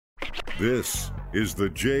This is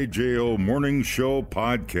the JJO Morning Show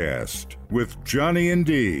podcast with Johnny and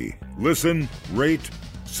D. Listen, rate,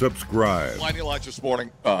 subscribe. Lightning Launch this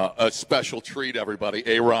morning, a special treat, everybody.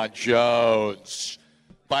 Aaron Jones,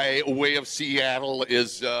 by way of Seattle,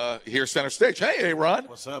 is here center stage. Hey, Aaron.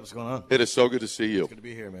 What's up? What's going on? It is so good to see you. It's good to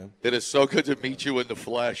be here, man. It is so good to meet you in the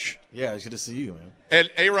flesh. Yeah, it's good to see you, man.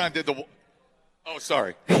 And Aaron did the... Oh,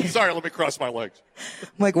 sorry. Sorry, let me cross my legs. I'm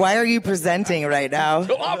like, why are you presenting right now?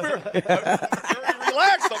 I'm very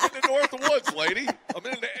relaxed. I'm in the North Woods, lady. I'm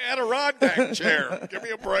in the Adirondack chair. Give me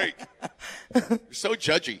a break. You're so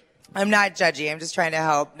judgy. I'm not judgy. I'm just trying to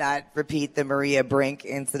help not repeat the Maria Brink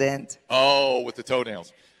incident. Oh, with the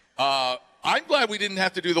toenails. I'm glad we didn't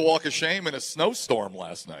have to do the walk of shame in a snowstorm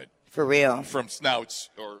last night. For real. From Snouts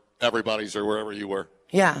or everybody's or wherever you were.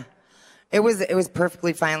 Yeah. It was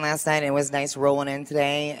perfectly fine last night. It was nice rolling in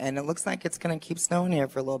today, and it looks like it's going to keep snowing here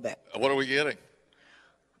for a little bit. What are we getting?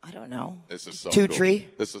 I don't know. This is so Two cool. tree?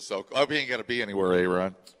 This is so cool. I mean, you ain't got to be anywhere,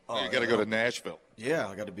 Aaron. You got to go to Nashville. Yeah,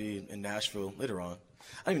 I got to be in Nashville later on.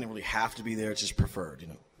 I don't even really have to be there. It's just preferred, you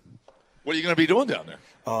know. What are you going to be doing down there?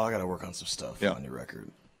 Oh, I got to work on some stuff Yeah. on your record.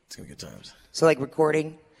 It's going to be good times. So, like,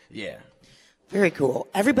 recording? Yeah. Very cool.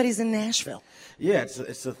 Everybody's in Nashville. Yeah, it's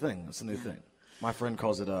a thing. It's a new thing. My friend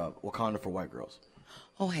calls it Wakanda for white girls.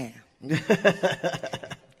 Oh, yeah.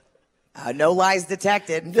 No lies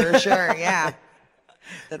detected, for sure, yeah.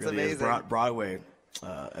 That's Really is. amazing. Broadway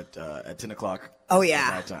at 10 o'clock. Oh, yeah.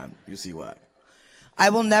 At that time. You see why. I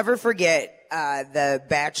will never forget the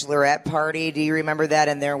bachelorette party. Do you remember that?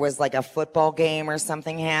 And there was like a football game or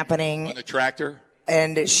something happening. On the tractor?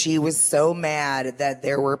 And she was so mad that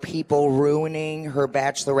there were people ruining her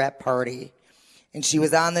bachelorette party. And she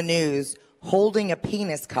was on the news holding a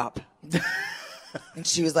penis cup. And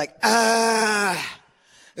she was like, it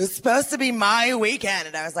was supposed to be my weekend.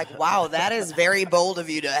 And I was like, wow, that is very bold of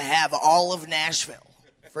you to have all of Nashville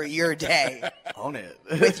for your day. Own it.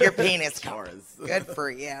 With your penis cup. Yours. Good for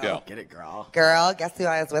you. Yeah. Get it, girl. Girl, guess who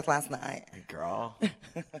I was with last night? Hey, girl.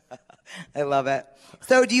 I love it.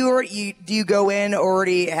 So do you go in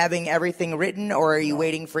already having everything written, or are you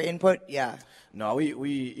waiting for input? Yeah. No,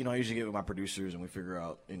 we I usually get with my producers and we figure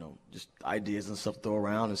out, just ideas and stuff to throw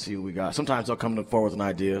around and see what we got. Sometimes I'll come forward with an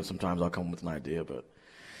idea. Sometimes I'll come with an idea, but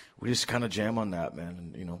we just kind of jam on that,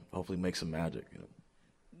 man, and, hopefully make some magic,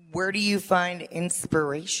 Where do you find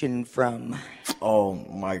inspiration from? Oh,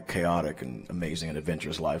 my chaotic and amazing and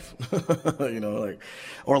adventurous life,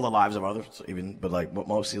 or the lives of others even, but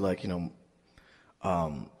mostly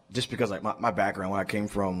just because my background, where I came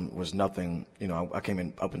from was nothing, I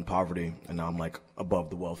came up in poverty and now I'm above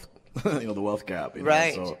the wealth, the wealth gap.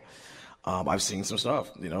 Right. So I've seen some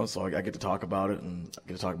stuff, so I get to talk about it and I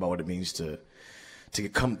get to talk about what it means to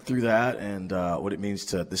come through that and what it means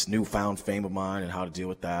to this newfound fame of mine and how to deal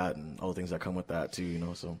with that and all the things that come with that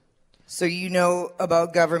too, so. So you know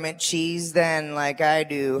about government cheese then, like I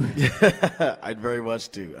do. I very much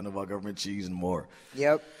do. I know about government cheese and more.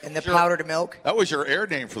 Yep, and the powdered milk. That was your air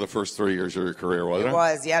name for the first 3 years of your career, wasn't it? It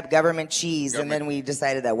was, yep, government cheese, Government- and then we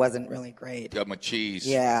decided that wasn't really great. Government cheese.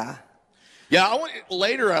 Yeah. Yeah,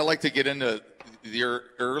 later I'd like to get into your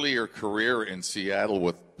earlier career in Seattle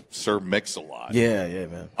with Sir Mix-a-Lot. Yeah,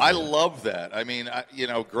 man. I love that. I mean,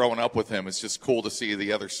 growing up with him, it's just cool to see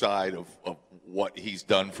the other side of what he's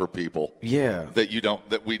done for people. Yeah.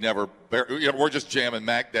 That we never, we're just jamming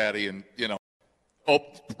Mac Daddy and,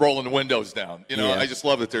 rolling the windows down. Yeah. I just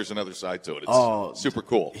love that there's another side to it. It's super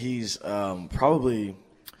cool. He's probably,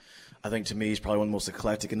 I think to me, he's probably one of the most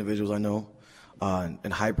eclectic individuals I know,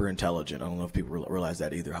 and hyper intelligent. I don't know if people realize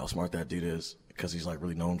that either, how smart that dude is, because he's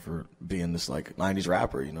really known for being this 90s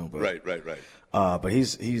rapper, But, Right. But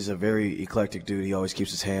he's a very eclectic dude. He always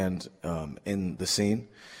keeps his hand in the scene,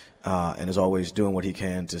 and is always doing what he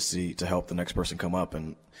can to help the next person come up.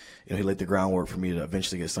 And he laid the groundwork for me to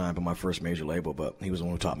eventually get signed by my first major label. But he was the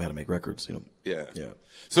one who taught me how to make records. Yeah. Yeah.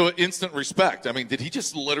 So instant respect. I mean, did he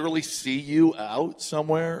just literally see you out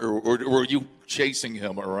somewhere, or were you chasing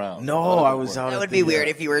him around? No, I was out. That at would the, be weird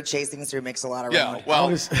if you were chasing Sir Mix-a-Lot around. Yeah. Well,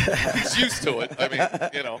 he's used to it. I mean,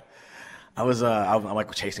 I was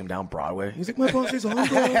I'm chasing him down Broadway. He's like, my boss is on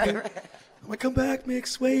Broadway. I'm like, come back,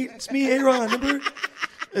 Mix. Wait, it's me, Aaron. Remember?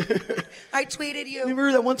 I tweeted you.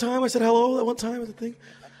 Remember that one time I said hello? That one time was the thing.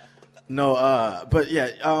 No, but yeah,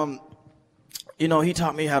 he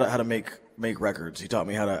taught me how to make make records. He taught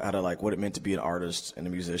me how to like what it meant to be an artist and a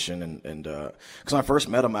musician. And because when I first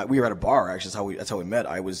met him, we were at a bar. Actually, that's how we met.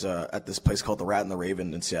 I was at this place called the Rat and the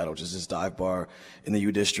Raven in Seattle, which is this dive bar in the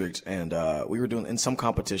U District. And we were doing in some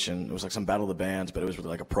competition. It was like some battle of the bands, but it was really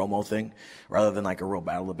like a promo thing rather than like a real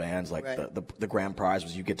battle of the bands. Like the grand prize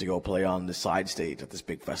was you get to go play on the side stage at this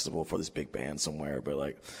big festival for this big band somewhere. But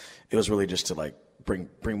like it was really just to like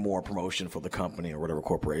bring more promotion for the company or whatever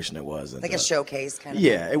corporation it was. And, like a showcase kind of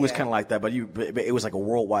thing. It was kind of like that, but it was like a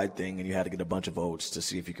worldwide thing, and you had to get a bunch of votes to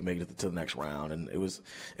see if you could make it to the next round, and it was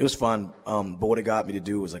fun. But what it got me to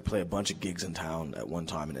do was like play a bunch of gigs in town at one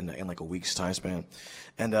time in like a week's time span,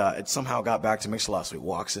 and it somehow got back to Mix-a-Lot. So he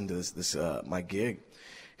walks into this my gig,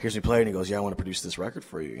 hears me play, and he goes, "Yeah, I want to produce this record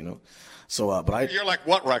for you," you know. So, but you're like,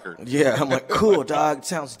 what record? Yeah, I'm like, cool, dog,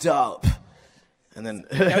 sounds dope. And then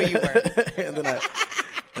no, you weren't. and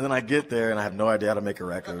then I get there and I have no idea how to make a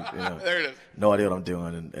record. You know, there it is. No idea what I'm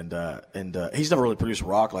doing. And he's never really produced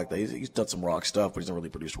rock like that. He's done some rock stuff, but he's never really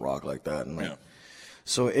produced rock like that. And like,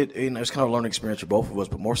 so it was kind of a learning experience for both of us,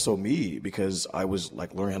 but more so me because I was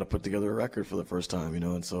like learning how to put together a record for the first time, you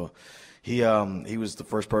know. And so he was the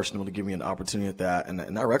first person to give me an opportunity at that, and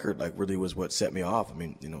that record like really was what set me off. I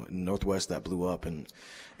mean, you know, in Northwest that blew up and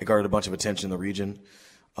it garnered a bunch of attention in the region.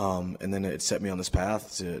 And then it set me on this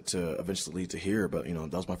path to eventually lead to here. But, you know,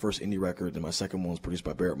 that was my first indie record, and my second one was produced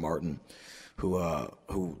by Barrett Martin, who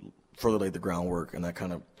further laid the groundwork, and that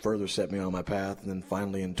kind of further set me on my path. And then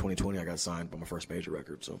finally in 2020, I got signed by my first major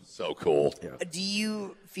record. So cool. Yeah. Do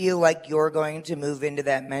you feel like you're going to move into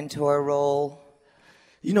that mentor role?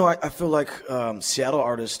 You know, I feel like Seattle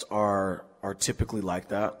artists are typically like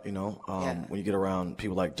that, you know. When you get around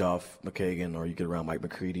people like Duff McKagan, or you get around Mike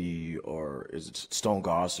McCready, or is it Stone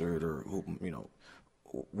Gossard, or who, you know,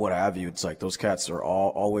 what have you. It's like those cats are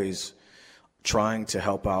always trying to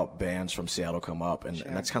help out bands from Seattle come up, and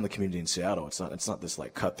that's kind of the community in Seattle. It's not this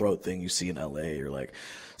like cutthroat thing you see in LA or like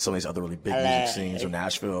some of these other really big music scenes, or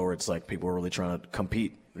Nashville, where it's like people are really trying to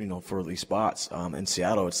compete, you know, for these spots. In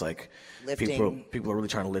Seattle, it's like people are really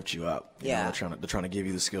trying to lift you up. You know, they're trying to give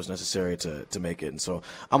you the skills necessary to make it. And so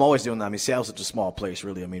I'm always doing that. I mean, Seattle's such a small place,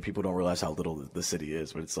 really. I mean, people don't realize how little the city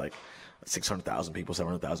is, but it's like 600,000 people,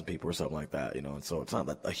 700,000 people, or something like that. You know, and so it's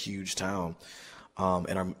not a huge town.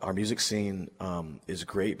 And our music scene is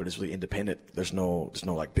great, but it's really independent. There's no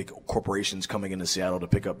like big corporations coming into Seattle to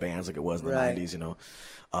pick up bands like it was in the 90s, you know.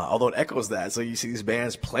 Although it echoes that. So you see these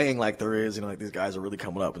bands playing like there is, you know, like these guys are really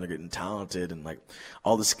coming up and they're getting talented and like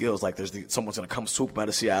all the skills. Like someone's going to come swoop out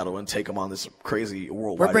of Seattle and take them on this crazy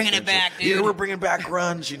worldwide. We're bringing it back, dude. Yeah, we're bringing back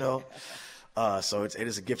grunge, you know. So it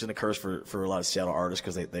is a gift and a curse for a lot of Seattle artists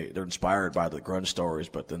because they're inspired by the grunge stories,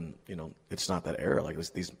 but then, you know, it's not that era. Like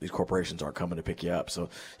these corporations aren't coming to pick you up. So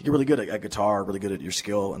you get really good at guitar, really good at your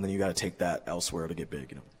skill, and then you got to take that elsewhere to get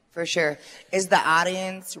big, you know. For sure. Is the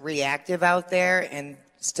audience reactive out there and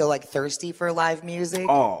still like thirsty for live music?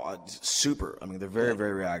 Oh, super. I mean, they're very,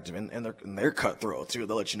 very reactive, and they're cutthroat too.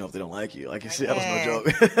 They'll let you know if they don't like you. Like you see, that was no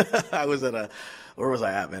joke. I was where was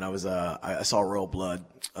I at, man? I saw Royal Blood.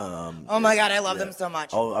 Oh my God, I love them so much.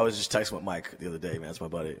 Oh, I was just texting with Mike the other day, man. That's my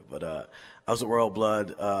buddy. But I was at Royal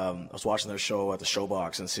Blood. I was watching their show at the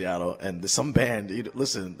Showbox in Seattle, and there's some band.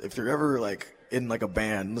 Listen, if you're ever like in like a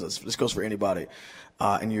band, this goes for anybody.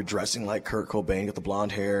 And you're dressing like Kurt Cobain, with the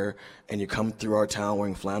blonde hair, and you come through our town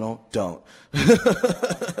wearing flannel, don't.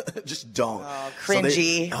 Just don't. Oh,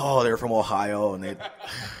 cringy. So they were from Ohio, and they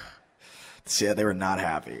were not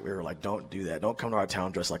happy. We were like, don't do that. Don't come to our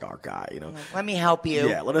town dressed like our guy, you know. Let me help you.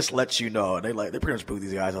 Yeah, let us let you know. And they pretty much booed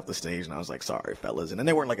these guys off the stage, and I was like, sorry, fellas. And then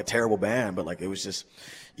they weren't like a terrible band, but like it was just,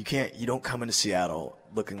 you don't come into Seattle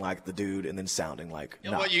looking like the dude and then sounding like.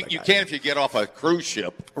 Yeah, well, you can if you get off a cruise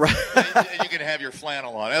ship. Right. You can have your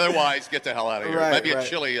flannel on. Otherwise, get the hell out of here. Right, Maybe a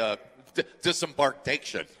chilly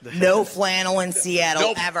disembarkation. No flannel in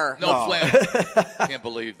Seattle ever. No flannel. Can't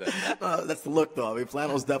believe that. That's the look, though. I mean,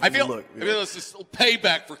 flannel's definitely the look. I feel it's this little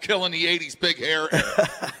payback for killing the 80s big hair era.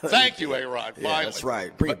 Thank you, A-Rod. Yeah, that's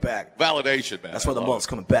right. Bring it back. Validation, man. That's why the mullet's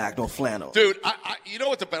coming back. No flannel. Dude, you know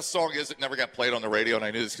what the best song is that never got played on the radio? And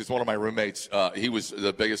I knew this because one of my roommates, he was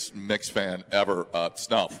the biggest Mix fan ever,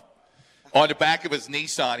 Snuff. On the back of his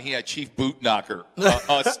Nissan, he had Chief Boot Knocker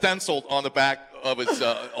stenciled on the back of his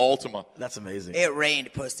Altima. That's amazing. It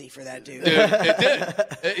rained pussy for that dude. Dude, it did.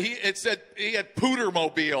 It said he had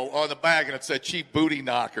Pootermobile on the back, and it said Chief Booty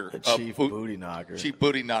Knocker. Chief Booty Knocker. Chief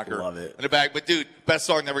Booty Knocker. Love it. In the back. But, dude, best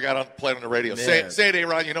song never got played on the radio. Say it,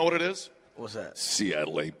 A-Ron. You know what it is? What's that?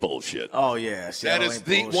 Seattle Ain't Bullshit. Oh yeah, That is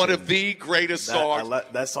one of the greatest songs.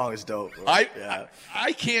 That song is dope.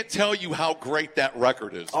 I can't tell you how great that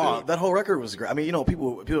record is. Oh, dude. that whole record was great. I mean,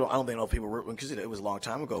 people. I don't think people were, because it was a long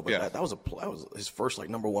time ago. But Yeah. that was his first like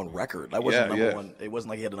 #1 record. That wasn't number one. It wasn't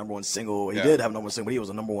like he had a #1 single. He did have a #1 single, but he was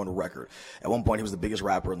a #1 record. At one point, he was the biggest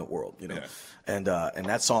rapper in the world. You know, and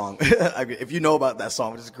that song. I mean, if you know about that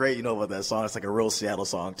song, which is great. You know about that song. It's like a real Seattle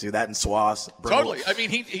song too. That and Swass. Totally. I mean,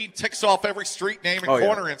 he ticks off every street name and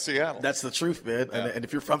corner in Seattle. That's the truth, man. And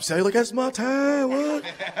if you're from Seattle, like, that's my time.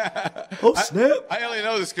 What? Oh, snap. I only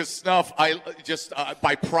know this because Snuff, I just,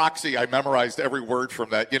 by proxy, I memorized every word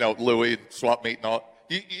from that, Louis and Swap Meet and all.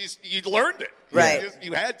 You learned it. Right.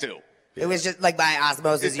 You had to. It was just like by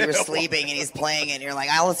osmosis, you were sleeping and he's playing it, and you're like,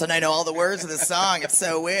 all of a sudden I know all the words of the song. It's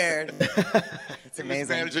so weird. It's He was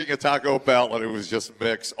amazing. managing a Taco Bell, and it was just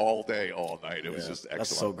mix all day, all night. It was just excellent.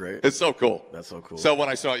 That's so great. It's so cool. That's so cool. So when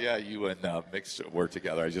I saw, you and Mix were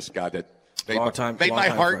together, I just got it. Made Long-time my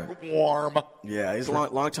heart warm. Yeah, he's a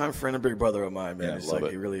long-time friend and big brother of mine, man. Yeah, It's love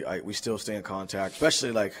like it. we still stay in contact,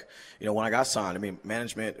 especially like, when I got signed. I mean, when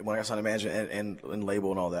I got signed to management and label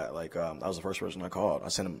and all that, like, I was the first person I called. I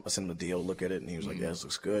sent him the deal, look at it, and he was like, "Yeah, this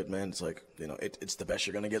looks good, man." It's like, it's the best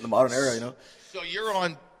you're gonna get in the modern era, So you're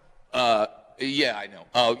on, yeah, I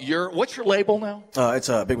know. What's your label now? It's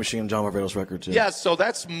a Big Machine, John Barbados Records. Yeah, so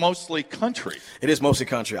that's mostly country. It is mostly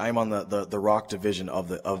country. I am on the rock division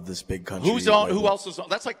of this big country. Who's on? label. Who else is on?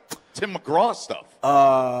 That's like Tim McGraw stuff.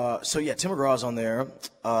 So yeah, Tim McGraw's on there.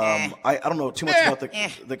 I don't know too much about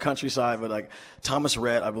the countryside, but like Thomas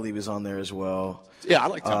Rhett, I believe, is on there as well. Yeah, I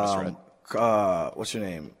like Thomas Rhett. What's her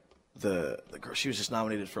name? The girl, she was just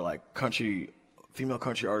nominated for like female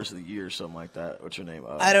country artist of the year or something like that. What's her name?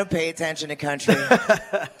 I don't pay attention to country.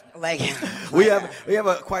 Like we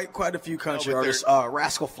have quite a few country but artists.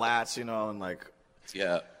 Rascal Flatts, and like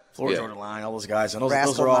Florida Georgia Line, all those guys, and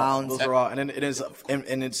those are all. And then it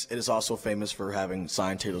is also famous for having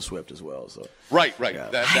signed Taylor Swift as well. So Right. Yeah.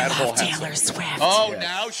 That I whole love Taylor Swift. Oh,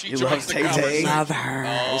 now she You joins love the Tay-Tay? conversation. Love her.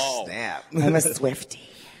 Oh. snap. I'm a Swiftie.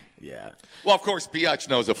 Yeah. Well, of course, Biatch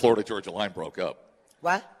knows that Florida Georgia Line broke up.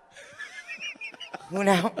 What? Who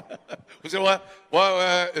now? Was it what?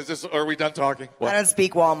 Well, is this? Are we done talking? I What? don't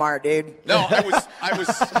speak Walmart, dude. No, I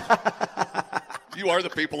was. You are the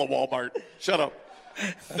people of Walmart. Shut up.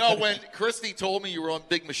 No, when Christy told me you were on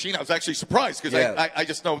Big Machine, I was actually surprised because I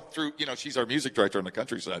just know through, she's our music director on the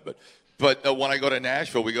countryside. But when I go to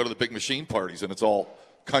Nashville, we go to the Big Machine parties, and it's all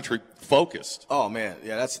country focused. Oh man,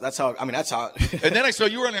 yeah, that's how. I mean, that's how. And then I saw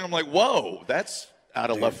you running, and I'm like, whoa, that's out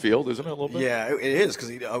of left field, isn't it, a little bit? Yeah, it is, because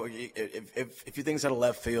if you think it's out of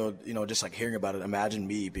left field, just like hearing about it, imagine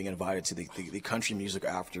me being invited to the country music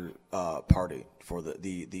after party for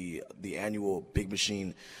the annual Big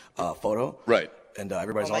Machine photo. Right. And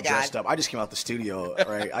everybody's all dressed up. I just came out the studio,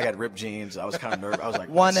 right? I got ripped jeans. I was kind of nervous. I was like,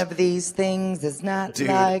 One of these things is not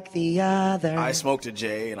like the other. I smoked a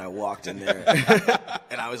J and I walked in there,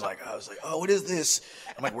 and I was like, oh, what is this?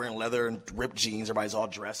 I'm like wearing leather and ripped jeans. Everybody's all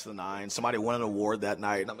dressed to the nines. Somebody won an award that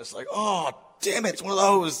night, and I'm just like, oh, damn it, it's one of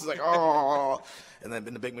those. It's like, oh. And then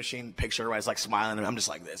in the Big Machine picture, everybody's like smiling, and I'm just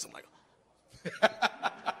like this. I'm like,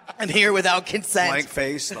 I'm here without consent. blank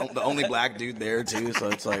face, the only black dude there too. So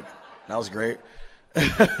it's like, that was great.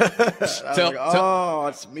 It's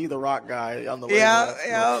me, the rock guy on the way.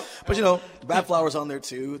 Yeah. But the Bad Flowers on there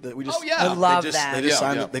too. That we just, Oh, yeah. I love they just, that. They just, Yeah,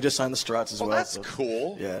 signed, yeah. They just signed the Struts as well. That's so-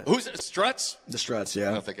 cool. Yeah. Who's it? Struts? The Struts, I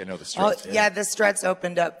yeah. don't think I know the Oh, Struts. yeah, the Struts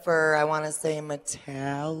opened up for, I want to say,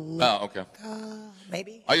 Metallica, Oh, okay.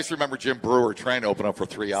 maybe. I just remember Jim Brewer trying to open up for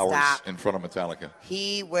 3 hours Stop. in front of Metallica.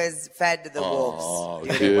 He was fed to the wolves. Oh,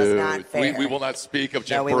 Dude, it was not fair. We will not speak of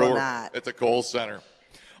Jim No, we Brewer will not. at the Kohl Center.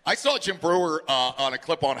 I saw Jim Brewer on a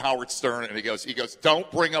clip on Howard Stern, and he goes, don't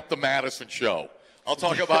bring up the Madison show. I'll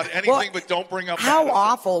talk about anything, Well, but don't bring up How Madison.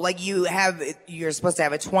 awful. Like, you're supposed to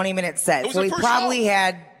have a 20-minute set. It was So the he first probably show.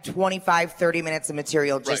 had 25, 30 minutes of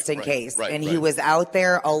material just in case. And he was out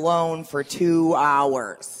there alone for 2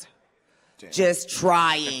 hours. Just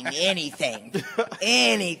trying anything.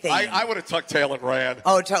 Anything. I would have tucked tail and ran.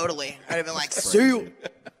 Oh, totally. I'd have been like, Sue,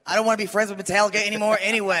 I don't want to be friends with Metallica anymore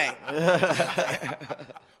anyway.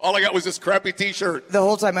 All I got was this crappy T-shirt. The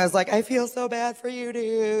whole time I was like, I feel so bad for you,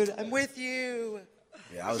 dude. I'm with you.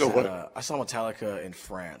 Yeah, I saw Metallica in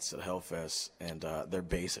France at Hellfest, and their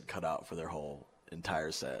bass had cut out for their whole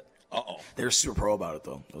entire set. Uh-oh. They were super pro about it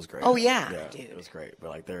though. It was great. Oh, yeah, dude. It was great. But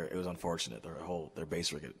like, it was unfortunate. Their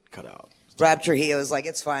bass rig had cut out. Rob Trujillo was like,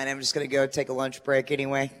 it's fine. I'm just going to go take a lunch break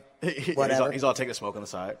anyway. Whatever. He's all taking a smoke on the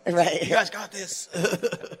side. Right. You guys got this.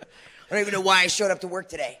 I don't even know why I showed up to work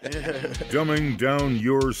today. Dumbing down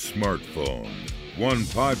your smartphone. one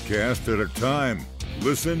podcast at a time.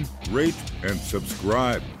 Listen, rate, and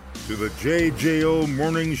subscribe to the JJO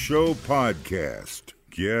Morning Show podcast.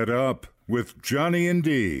 Get up with Johnny and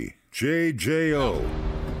D. JJO.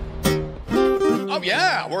 Oh,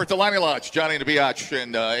 yeah. We're at the Limey Lodge. Johnny and the Biatch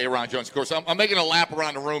and Aaron Jones. Of course, I'm making a lap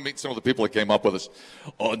around the room, meeting some of the people that came up with us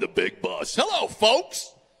on the big bus. Hello,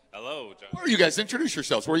 folks. Hello, John. Where are you guys? Introduce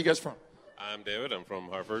yourselves. Where are you guys from? I'm David. I'm from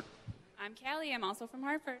Hartford. I'm Callie. I'm also from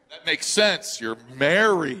Hartford. That makes sense. You're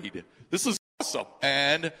married. This is awesome.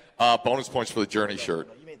 And bonus points for the Journey shirt.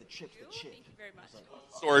 Thank you very much.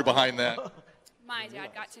 Story behind that. My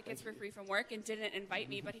dad got tickets for free from work and didn't invite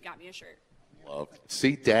me, but he got me a shirt. Love.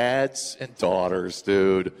 See, dads and daughters,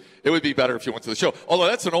 dude. It would be better if you went to the show. Although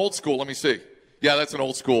that's an old school. Let me see. Yeah, that's an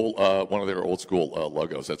old school, one of their old school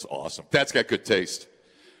logos. That's awesome. That's got good taste.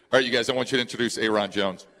 All right, you guys, I want you to introduce Aaron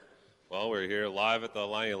Jones. Well, we're here live at the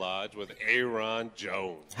Limey Lodge with Aaron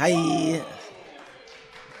Jones. Hi.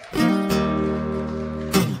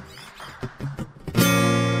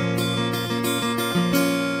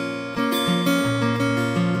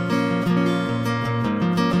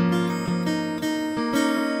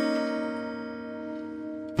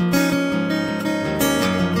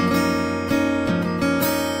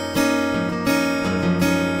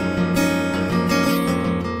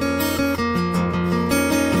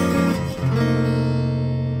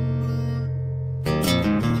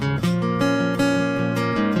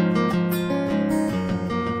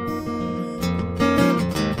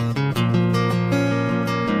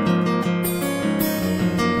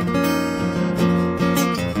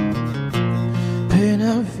 Pain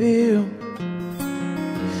I feel,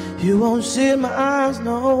 you won't see in my eyes,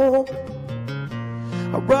 no.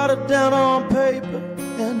 I write it down on paper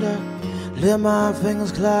and I let my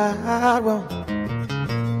fingers glide. Well,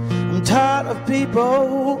 I'm tired of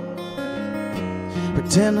people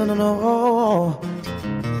pretending to know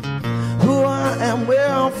who I am, where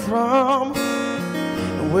I'm from,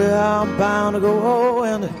 and where I'm bound to go.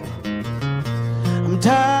 And I'm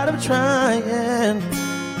tired of trying and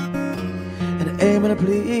aiming to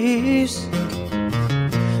please.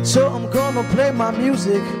 So I'm gonna play my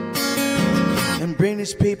music and bring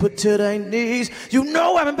these people to their knees. You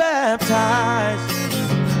know I've been baptized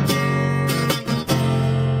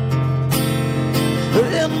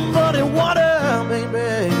in muddy water,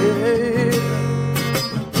 baby.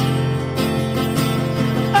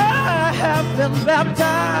 I have been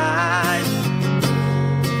baptized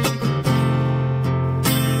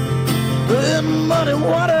in muddy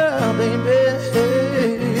water, baby.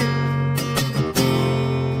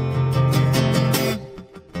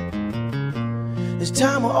 It's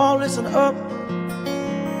time we all listen up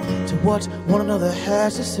to what one another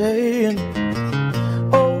has to say and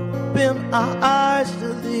open our eyes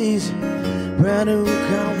to these brand new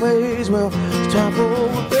kind of ways. Well, it's time for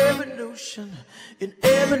revolution in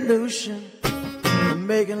evolution. We're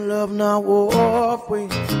making love, not war. We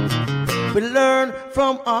learn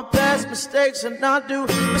from our past mistakes and not do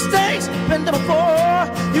mistakes been done before.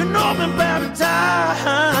 You know I've been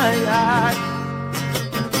baptized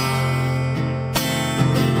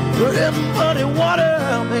in muddy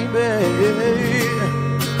water, baby.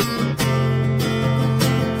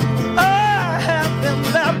 I have been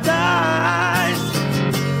baptized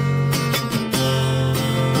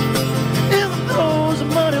in those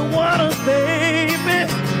muddy waters, baby.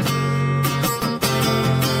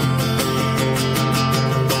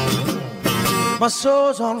 My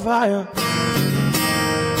soul's on fire.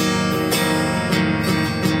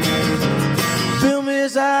 Feel me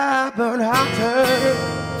as I burn hotter.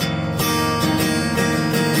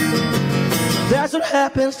 That's what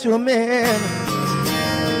happens to a man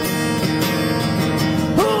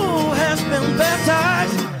who has been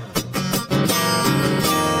baptized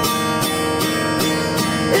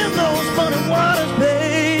in those muddy waters,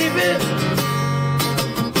 baby.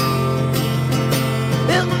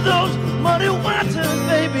 In those muddy waters,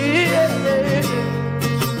 baby.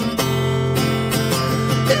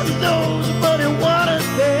 In those muddy waters,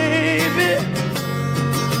 baby.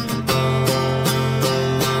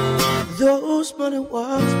 Those muddy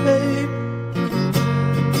waters, baby.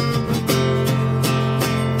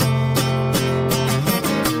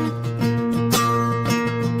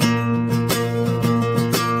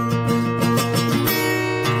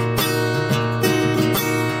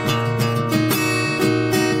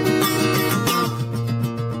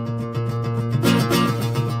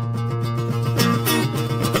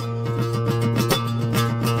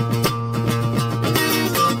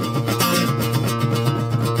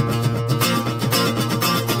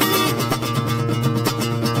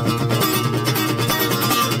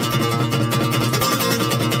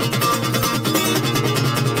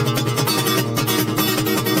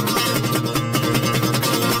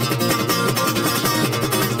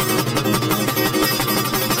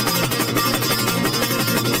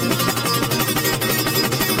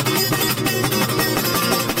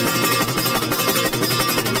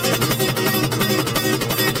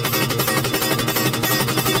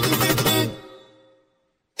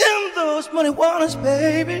 marijuanas,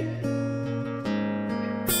 baby.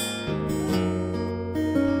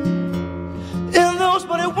 In those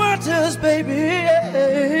muddy waters, baby.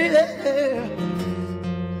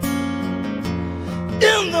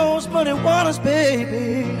 In those muddy waters,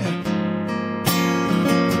 baby.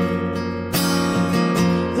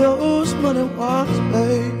 Those muddy waters,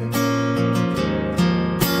 baby.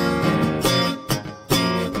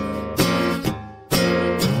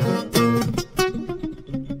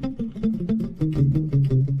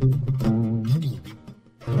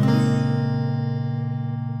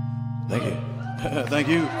 Thank you. Thank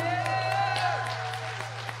you.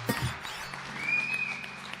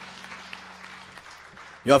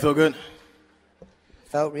 Y'all feel good?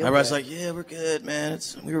 Felt real Everybody's good. like, yeah, we're good, man.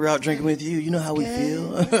 We were out drinking with you. You know how we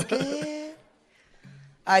feel. Good.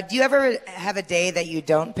 Do you ever have a day that you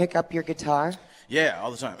don't pick up your guitar? Yeah,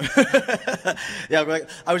 all the time. Yeah, like,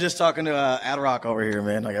 I was just talking to Ad-Rock over here,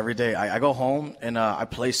 man. Like every day, I go home and I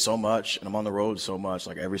play so much, and I'm on the road so much.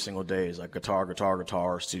 Like every single day is like guitar,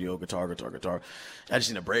 studio, guitar. I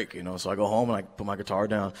just need a break, you know. So I go home and I put my guitar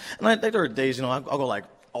down. And there are days, you know, I'll go like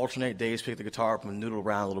alternate days, pick the guitar up and noodle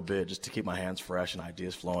around a little bit just to keep my hands fresh and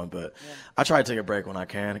ideas flowing. But I try to take a break when I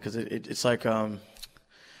can because it's like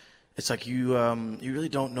you really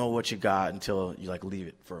don't know what you got until you like leave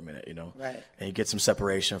it for a minute, you know. Right. And you get some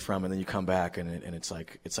separation from it, and then you come back and it's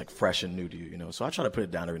like fresh and new to you, you know. So I try to put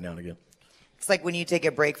it down every now and again. It's like when you take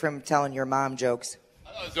a break from telling your mom jokes.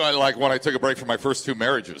 I like when I took a break from my first 2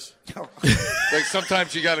 marriages. Like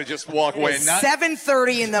sometimes you got to just walk away and not.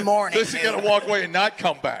 7:30 in the morning. This you got to walk away and not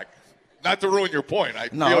come back. Not to ruin your point. I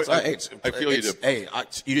feel you do. Hey,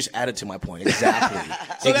 you just added to my point. Exactly.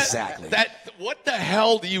 Exactly. What the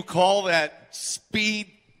hell do you call that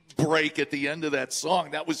speed break at the end of that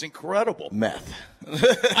song? That was incredible. Meth.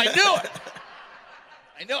 I knew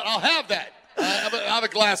it. I'll have that. I'll have a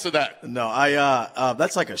glass of that. No,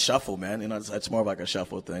 that's like a shuffle, man. You know, it's more of like a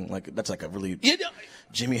shuffle thing. Like that's like a really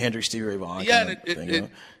Jimi Hendrix, Stevie Ray Vaughan kind of thing. You know?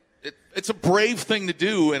 It's a brave thing to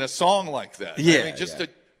do in a song like that. Yeah, I mean, just to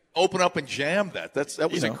open up and jam that.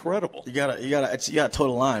 That was incredible. You gotta toe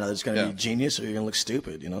the line. Either it's gonna be genius or you're gonna look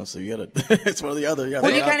stupid. You know, so you gotta. It's one or the other. You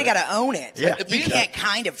kind of gotta own it. Yeah. You can't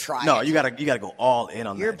kind of try. No, it. you gotta go all in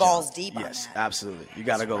on that. Your balls job. deep on Yes, that. absolutely. You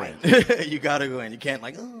gotta go in. You gotta go in. You can't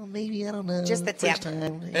like, oh, maybe I don't know. Just the tip.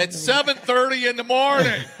 It's 7:30 in the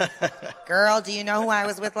morning. Girl, do you know who I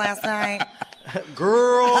was with last night?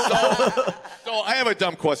 Girl. So I have a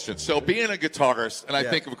dumb question. So being a guitarist, and I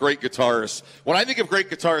think of great guitarists. When I think of great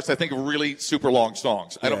guitarists, I think of really super long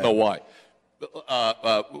songs. I don't know why.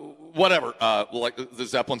 Whatever, like the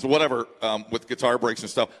Zeppelins, whatever, with guitar breaks and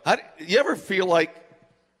stuff. You ever feel like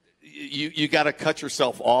you got to cut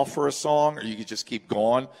yourself off for a song, or you could just keep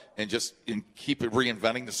going and keep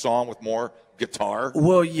reinventing the song with more guitar?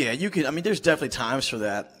 Well, yeah, you can. I mean, there's definitely times for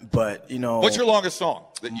that, but you know. What's your longest song?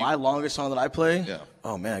 My longest song that I play? Yeah.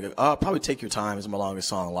 Oh man, probably "Take Your Time" is my longest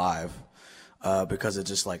song live, because it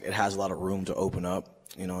just like it has a lot of room to open up,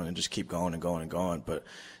 you know, and just keep going and going and going. But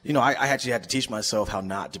you know, I actually had to teach myself how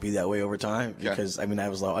not to be that way over time because I mean, I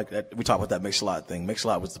was like we talked about that Mix-a-Lot thing.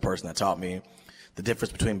 Mix-a-Lot was the person that taught me the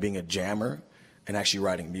difference between being a jammer and actually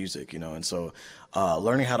writing music, you know. And so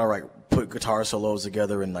learning how to like put guitar solos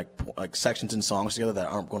together and like sections and songs together that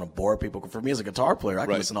aren't going to bore people. For me as a guitar player, I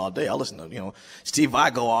can listen all day. I'll listen to, you know, Steve Vai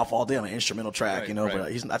go off all day on an instrumental track, you know,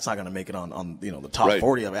 but that's not going to make it on you know, the top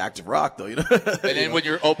 40 of active rock though, you know. And then when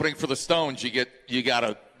you're opening for the Stones, you've got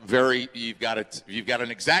an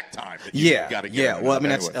exact time. Well, I mean,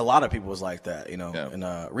 that's a lot of people was like that, you know. Yeah. And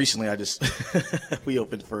recently, I just we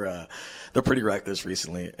opened for the Pretty Reckless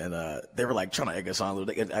recently, and they were like trying to egg us on a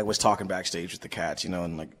little bit. I was talking backstage with the Cats, you know,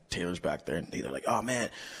 and like Taylor's back there, and they're like, "Oh man,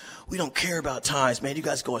 we don't care about times, man. You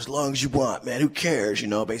guys go as long as you want, man. Who cares?" You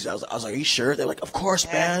know, basically, I was like, "Are you sure?" They're like, "Of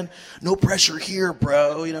course, man. No pressure here,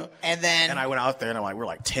 bro." You know. And I went out there and I'm like, we're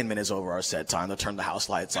like 10 minutes over our set time. They turned the house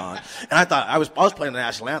lights on, and I thought I was playing the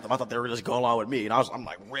national anthem. I thought they were just going along with me, and I'm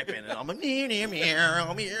like ripping, and I'm like,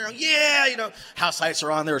 yeah, you know. House lights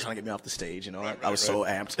are on. They were trying to get me off the stage, you know. I was so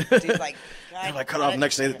amped. Dude, like, cut off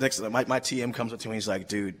next day. My TM comes up to me. He's like,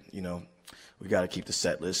 dude, you know, we got to keep the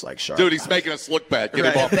set list like sharp. Dude, he's making us look bad. Get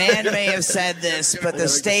him off. The band may have said this, but the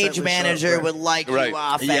stage manager would like you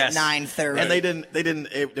off at 9:30. And they didn't.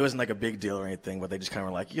 It wasn't like a big deal or anything, but they just kind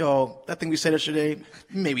of were like, "Yo, that thing we said yesterday,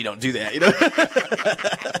 maybe don't do that." You know.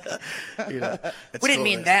 You know, we didn't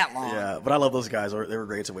mean that long. Yeah, but I love those guys. They were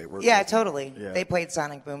great to work with. Yeah, totally. Yeah. They played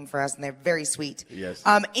Sonic Boom for us, and they're very sweet. Yes.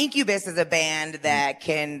 Incubus is a band that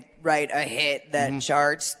can write a hit that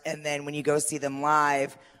charts, and then when you go see them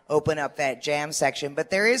live, open up that jam section.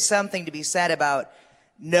 But there is something to be said about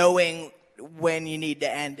knowing when you need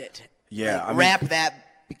to end it. Yeah, Like, wrap that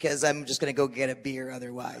because I'm just gonna go get a beer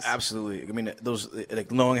otherwise. Absolutely. I mean, those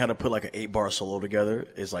like knowing how to put like an 8-bar solo together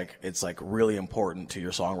is like it's like really important to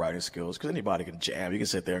your songwriting skills because anybody can jam. You can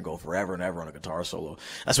sit there and go forever and ever on a guitar solo.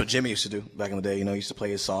 That's what Jimmy used to do back in the day. You know, he used to play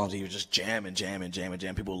his songs. He was just jam.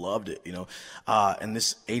 People loved it. You know, and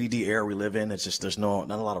this ADD era we live in, it's just there's not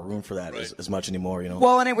a lot of room for that as much anymore. You know.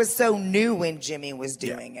 Well, and it was so new when Jimmy was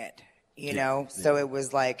doing it. You know, so it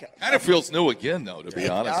was like Kind of feels new again, though, to be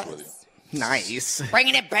honest with you. Nice.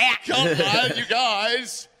 Bringing it back. Come on, you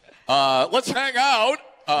guys. Let's hang out.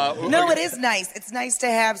 No, it is nice. It's nice to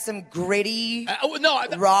have some gritty, no,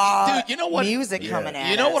 raw dude, you know what? music coming at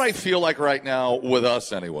us. You know what I feel like right now with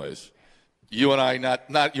us, anyways? You and I,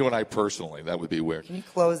 not you and I personally. That would be weird. Can you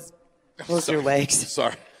close your legs?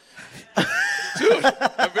 Sorry. Dude,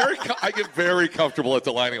 I get very comfortable at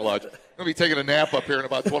the Lining Lodge. I'm going to be taking a nap up here in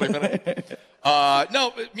about 20 minutes.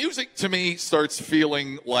 No, music to me starts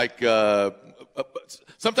feeling like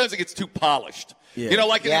sometimes it gets too polished. Yeah. You know,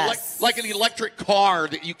 like Yes. like an electric car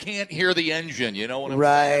that you can't hear the engine. You know what I'm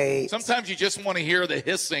saying? Right. Sometimes you just want to hear the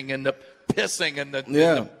hissing and the pissing and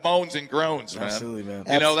the moans and groans, man. Absolutely, man.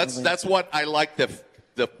 You know, Absolutely. that's what I like to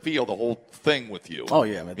feel the whole thing with you. Oh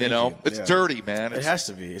yeah, man. You Thank know, it's Yeah. dirty, man. It has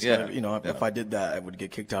to be. It's Yeah. gotta, you know, if I did that, I would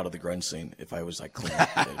get kicked out of the grunge scene. If I was like clean,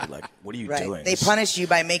 they'd be like, "What are you Right. doing? They punish you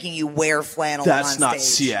by making you wear flannel That's on not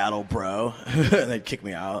stage. Seattle, bro." And they'd kick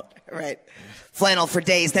me out. Right. Flannel for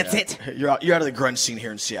days. That's it. You're out of the grunge scene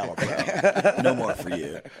here in Seattle, bro. No more for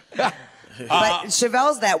you. But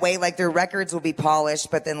Chevelle's that way. Like their records will be polished,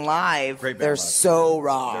 but then live, Great band they're live. so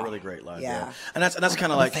raw. They're really great live. Yeah. And that's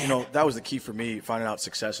kind of like, you know, that was the key for me finding out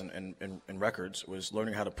success in records was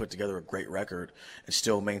learning how to put together a great record and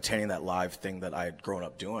still maintaining that live thing that I had grown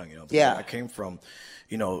up doing. You know, because Yeah. I came from,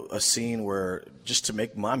 you know, a scene where just to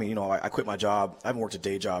make money, you know, I quit my job. I haven't worked a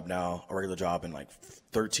day job now, a regular job in like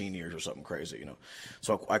 13 years or something crazy, you know.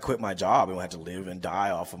 So I quit my job and had to live and die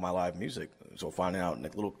off of my live music. So finding out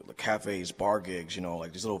like little cafes, bar gigs, you know,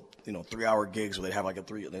 like these little, you know, 3-hour gigs where they'd have like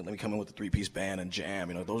let me come in with a 3-piece band and jam,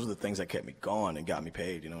 you know, those are the things that kept me going and got me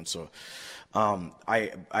paid, you know. And so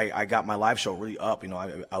I got my live show really up, you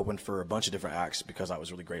know. I went for a bunch of different acts because I was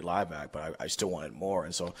a really great live act, but I still wanted more.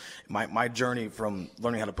 And so my journey from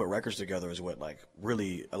learning how to put records together is what like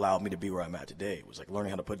really allowed me to be where I'm at today. It was like learning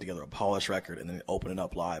how to put together a polished record and then opening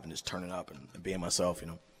up live and just turning up and being myself, you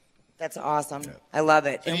know. That's awesome. I love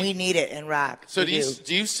it. And we need it in rock. So We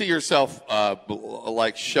do you see yourself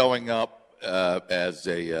like showing up as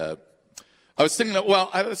a? I was thinking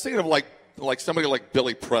of like somebody like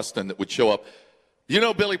Billy Preston that would show up. You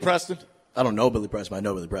know Billy Preston? I don't know Billy Preston, but I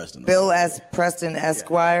know Billy Preston. Bill S. Preston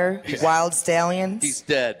Esquire, Wild Stallions. He's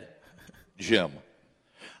dead, Jim.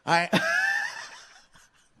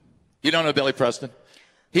 You don't know Billy Preston?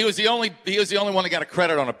 He was the only one that got a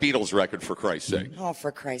credit on a Beatles record, for Christ's sake. Oh,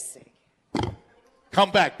 for Christ's sake. Come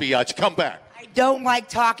back, Biatch, come back. I don't like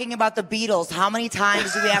talking about the Beatles. How many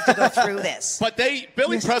times do we have to go through this? But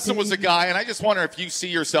Billy Preston was a guy, and I just wonder if you see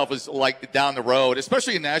yourself as like down the road,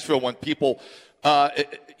 especially in Nashville, when people,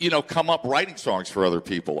 come up writing songs for other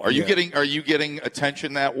people. Are you getting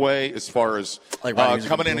attention that way as far as Like writing music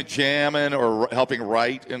coming for in and jamming or helping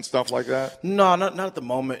write and stuff like that? No, not at the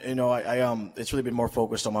moment. You know, I it's really been more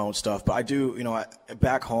focused on my own stuff. But I do, you know,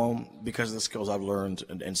 back home because of the skills I've learned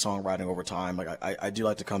in songwriting over time. Like I do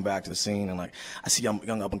like to come back to the scene and like I see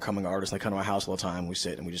young up and coming artists. And they come to my house all the time. We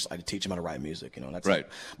sit and I teach them how to write music. You know, that's right.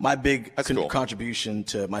 Like my big Cool. contribution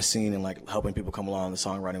to my scene and like helping people come along in the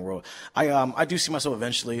songwriting world. I do see myself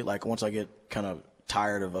eventually, like once I get kind of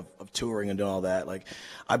tired of touring and doing all that, like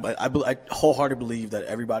I wholeheartedly believe that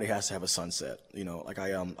everybody has to have a sunset. You know, like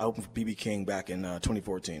I opened for BB King back in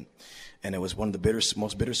 2014, and it was one of the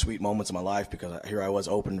most bittersweet moments of my life because here I was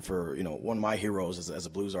opening for, you know, one of my heroes as a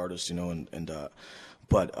blues artist, you know,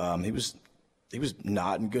 but he was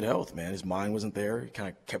not in good health, man. His mind wasn't there. He kind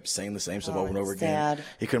of kept saying the same stuff over and over again. sad.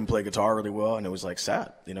 He couldn't play guitar really well, and it was like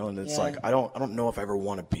sad, you know. And it's like I don't know if I ever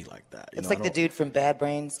want to be like that. It's like the dude from Bad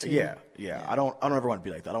Brains, too. Yeah. I don't ever want to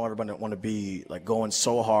be like that. I don't ever want to be like going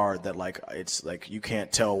so hard that like it's like you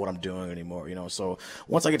can't tell what I'm doing anymore, you know. So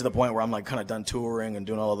once I get to the point where I'm like kind of done touring and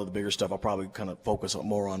doing all of the bigger stuff, I'll probably kind of focus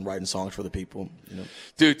more on writing songs for the people, you know.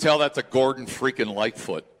 Dude, tell that to Gordon freaking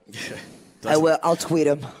Lightfoot. I will. I'll tweet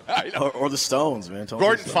him. Or the Stones, man.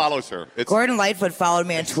 Gordon follows her. Gordon Lightfoot followed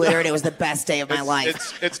me on Twitter, and it was the best day of my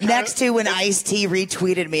life. it's Next to when Ice-T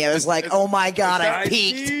retweeted me, I was like, oh my God, I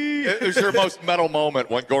peaked. It was your most metal moment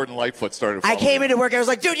when Gordon Lightfoot started I following came you. into work, I was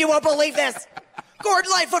like, dude, you won't believe this.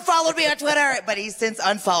 Gordon Lightfoot followed me on Twitter, but he's since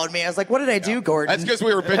unfollowed me. I was like, what did I do, Gordon? That's because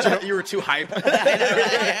we were bitching. You were too hype.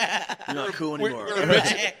 You're not cool We anymore. were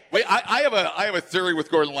bitching. Wait, I have a theory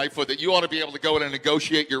with Gordon Lightfoot that you ought to be able to go in and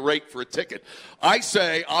negotiate your rate for a ticket. I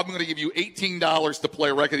say I'm going to give you $18 to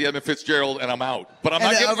play Wreck of the Edmund Fitzgerald, and I'm out. But I'm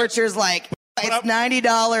And not the giving overture's like, it's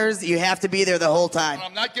 $90. You have to be there the whole time.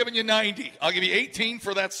 I'm not giving you 90. I'll give you 18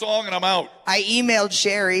 for that song, and I'm out. I emailed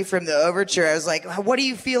Sherry from the overture. I was like, what do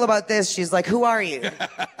you feel about this? She's like, who are you?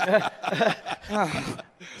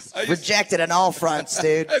 Rejected on all fronts,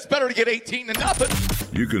 dude. It's better to get 18 than nothing.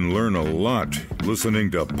 You can learn a lot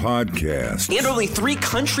listening to podcasts. And only 3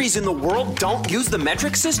 countries in the world don't use the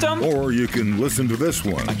metric system? Or you can listen to this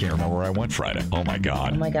one. I can't remember where I went Friday. Oh, my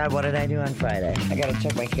God. Oh my God, what did I do on Friday? I gotta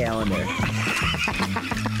check my calendar.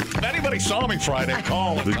 If anybody saw me Friday,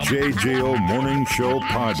 call. The JJO Morning Show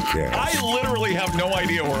Podcast. I literally have no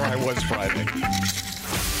idea where I was Friday.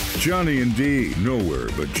 Johnny and D, nowhere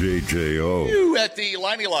but JJO. You at the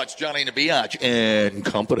Liney Lodge, Johnny and the Biatch and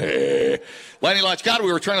company. Liney Lodge, God,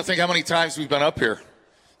 we were trying to think how many times we've been up here.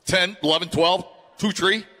 10, 11, 12, 2,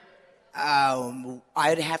 3?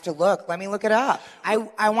 I'd have to look. Let me look it up.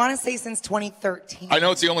 I want to say since 2013. I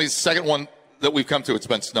know it's the only second one that we've come to. It's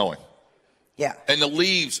been snowing. Yeah. And the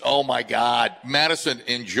leaves, oh, my God. Madison,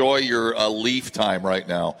 enjoy your leaf time right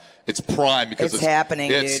now. It's prime because it's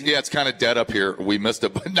happening, dude. Yeah, it's kind of dead up here. We missed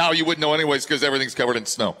it. But now you wouldn't know anyways because everything's covered in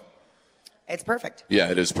snow. It's perfect.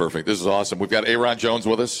 Yeah, it is perfect. This is awesome. We've got Aaron Jones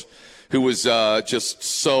with us, who was just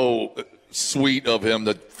so sweet of him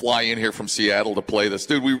to fly in here from Seattle to play this.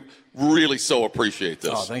 Dude, we really so appreciate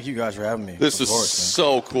this. Oh, thank you guys for having me. This is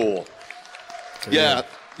so cool. Yeah,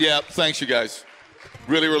 thanks, you guys.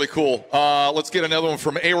 Really, really cool. Let's get another one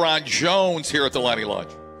from Aaron Jones here at the Liney Lodge.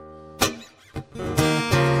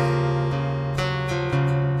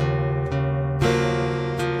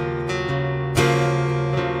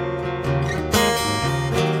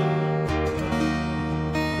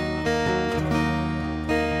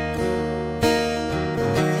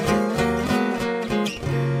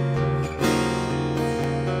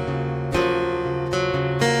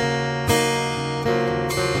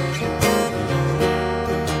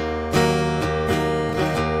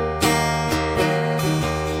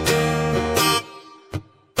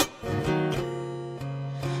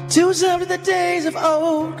 Too soon to the days of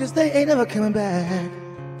old, 'cause they ain't never coming back.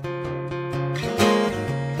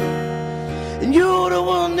 And you're the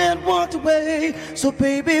one that walked away, so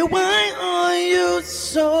baby, why are you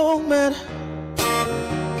so mad?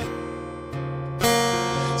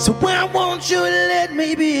 So why won't you let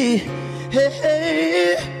me be?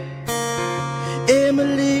 Hey,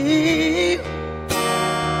 Emily.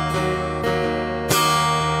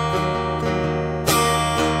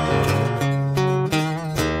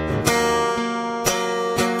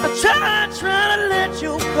 Trying to let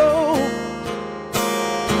you go,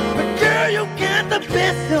 but girl, you got the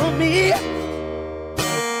best of me.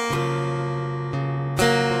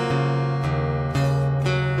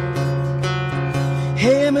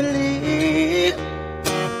 Emily,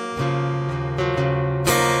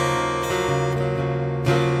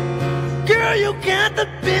 girl, you got the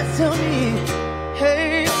best of me.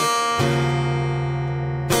 Hey.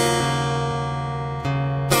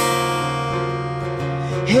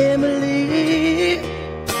 Emily,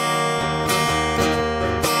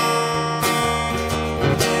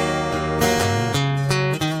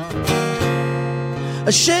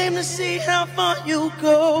 ashamed to see how far you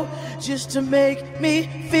go just to make me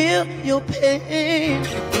feel your pain.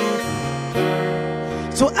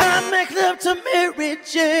 So I make love to Mary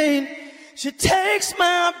Jane. She takes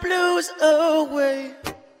my blues away.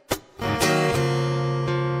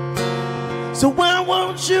 So why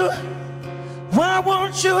won't you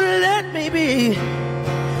let me be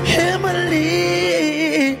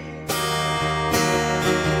Emily?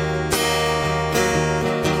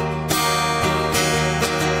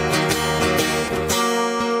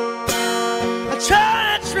 I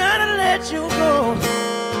try to let you go,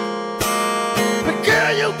 but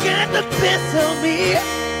girl, you got the best of me.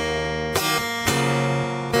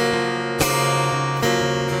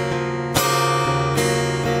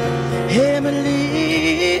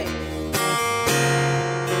 Emily,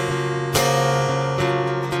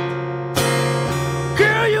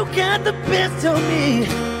 girl, you got the best of me.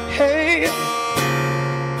 Hey,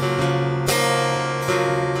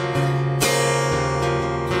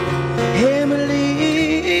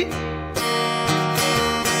 Emily,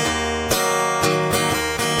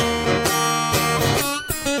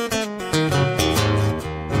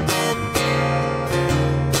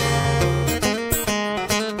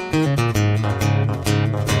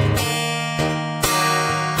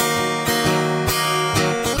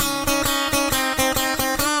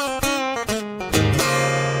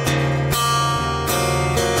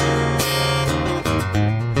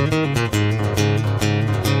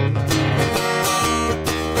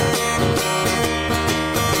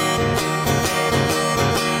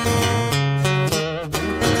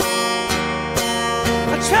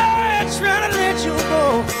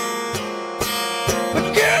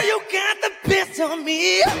 on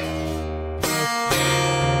me.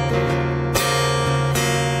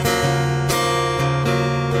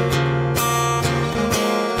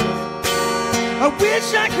 I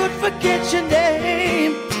wish I could forget your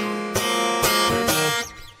name,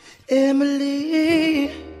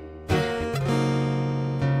 Emily.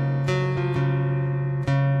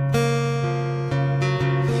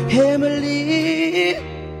 Emily.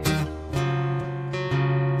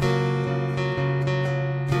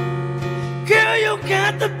 Girl, you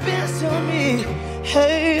got the best of me.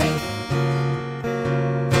 Hey.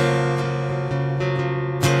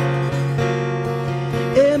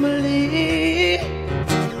 Emily.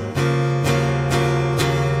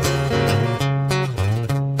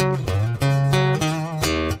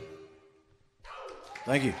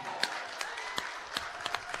 Thank you.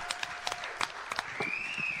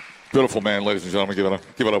 Beautiful man, ladies and gentlemen.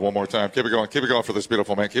 Give it up one more time. Keep it going. Keep it going for this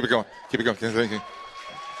beautiful man. Keep it going. Keep it going. Thank you.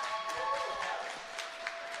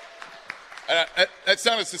 That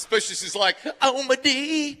sounded suspicious. It's like, oh, my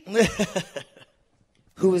D.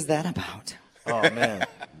 Who was that about? Oh, man.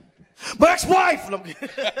 My ex-wife!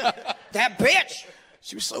 That bitch!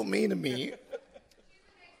 She was so mean to me.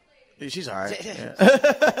 Dude, she's all right.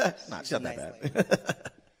 Yeah. Nah, she's not that bad.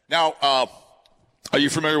 Now, are you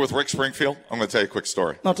familiar with Rick Springfield? I'm going to tell you a quick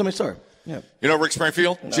story. No, tell me a story. Yeah. You know Rick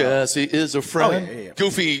Springfield? No. Jesse is a friend. Oh, yeah.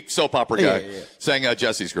 Goofy soap opera guy. Sang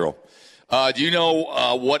Jesse's Girl. Do you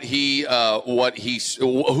know who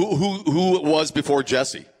it was before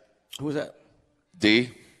Jesse? Who was that? D?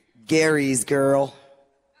 Gary's Girl.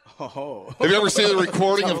 Oh. Have you ever seen the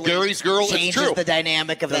recording of Gary's Girl? It's Changes true. the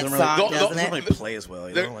dynamic of that song, doesn't it? Doesn't really play as well,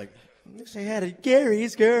 you know? Like, they had a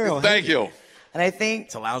Gary's Girl. Thank you. And I think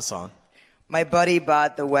it's a loud song. My buddy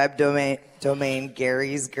bought the web domain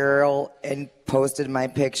Gary's Girl and posted my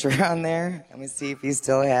picture on there. Let me see if he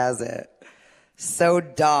still has it. So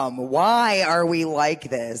dumb. Why are we like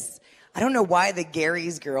this? I don't know why the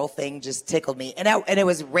Gary's Girl thing just tickled me. And it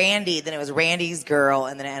was Randy, then it was Randy's Girl,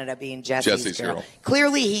 and then it ended up being Jesse's Girl.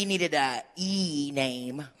 Clearly he needed a E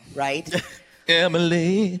name, right?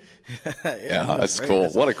 Emily. Yeah, that's cool.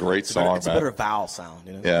 What a great song, it's a better vowel sound,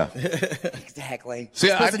 you know? Yeah. Exactly. See,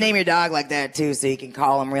 You're supposed to name your dog like that, too, so you can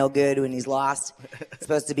call him real good when he's lost. It's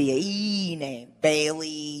supposed to be a E name.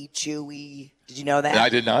 Bailey, Chewy. Did you know that? I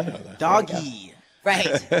did not know that. Doggy. Right.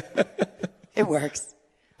 It works.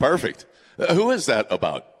 Perfect. Who is that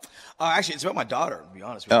about? Actually, it's about my daughter, to be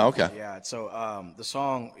honest with you. Oh, okay. Yeah, so the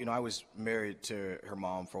song, I was married to her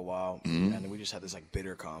mom for a while, and we just had this,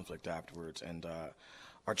 bitter conflict afterwards, and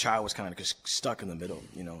our child was kind of just stuck in the middle,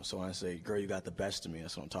 So when I say, girl, you got the best of me,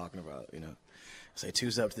 that's what I'm talking about, I say,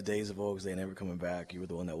 Tuesday up to the days of old, 'cause they never coming back. You were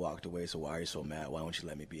the one that walked away, so why are you so mad? Why won't you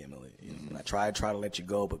let me be Emily? And I try to let you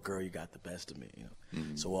go, but girl, you got the best of me,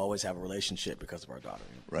 So we'll always have a relationship because of our daughter.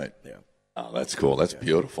 Right. Yeah. Oh, that's cool. That's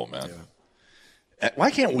beautiful, man. Yeah.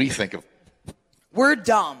 Why can't we think of... We're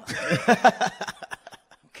dumb.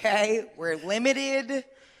 Okay? We're limited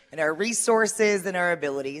in our resources and our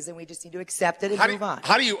abilities, and we just need to accept it and move on.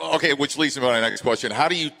 Which leads me to my next question. How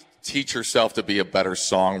do you teach yourself to be a better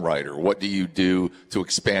songwriter? What do you do to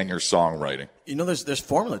expand your songwriting? There's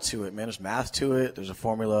formula to it, man. There's math to it. There's a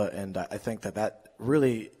formula, and I think that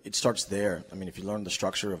really, it starts there. I mean, if you learn the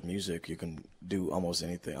structure of music, you can do almost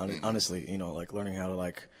anything. Honestly, learning how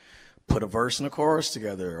to, put a verse and a chorus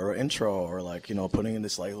together, or an intro, or putting in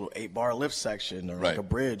this little 8-bar lift section, or a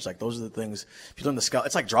bridge. Those are the things. If you learn the scale,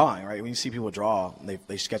 it's like drawing, right? When you see people draw,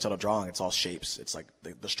 they sketch out a drawing. It's all shapes. It's like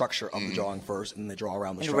the structure of the drawing first, and then they draw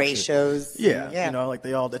around the structure. Ratios. Yeah.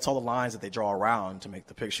 It's all the lines that they draw around to make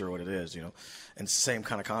the picture what it is. And it's the same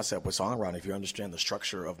kind of concept with songwriting. If you understand the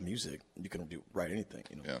structure of music, you can write anything.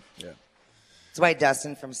 Yeah. That's why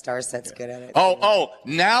Dustin from Starset's good at it. Oh,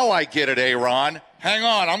 now I get it, Aaron. Hang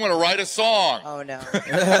on, I'm going to write a song. Oh, no.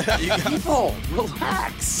 People,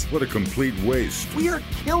 relax. What a complete waste We are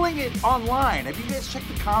killing it online. Have you guys checked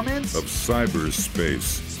the comments? of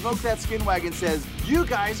cyberspace. Smoke That Skin Wagon says, you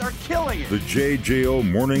guys are killing it. The JJO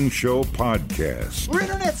Morning Show Podcast. We're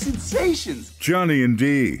internet sensations. Johnny and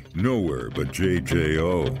D, nowhere but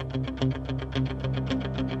JJO.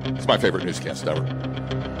 It's my favorite newscast ever.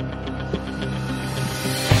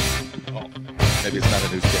 Oh, maybe it's not a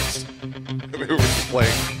newscast. Maybe we're just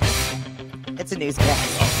playing. It's a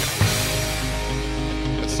newscast.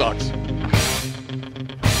 It sucks. You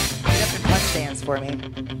have to punch dance for me.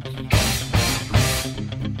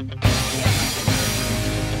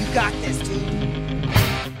 You got this, dude.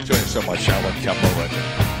 Enjoying so much Shaolin Kempo right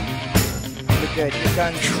now. You're good. Your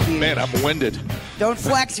gun's huge. Man, I'm winded. Don't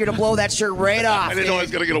flex. You're to blow that shirt right off. I didn't know I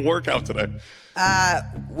was going to get a workout today.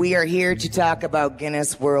 We are here to talk about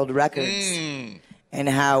Guinness World Records. and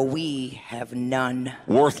how we have none.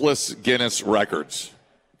 Worthless Guinness records.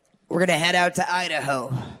 We're going to head out to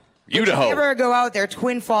Idaho. If Idaho. you ever go out there,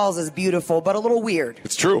 Twin Falls is beautiful, but a little weird.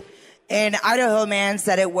 It's true. An Idaho man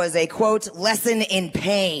said it was a, quote, lesson in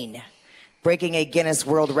pain, breaking a Guinness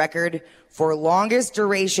World Record for longest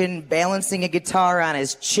duration balancing a guitar on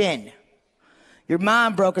his chin. Your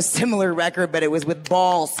mom broke a similar record, but it was with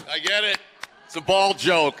balls. I get it. It's a ball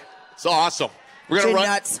joke. It's awesome. We're Chin gonna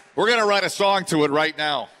nuts. We're gonna write a song to it right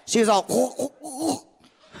now. She was all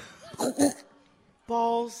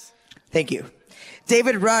Balls. Thank you.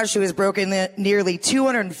 David Rush, who has broken nearly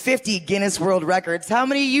 250 Guinness World Records. How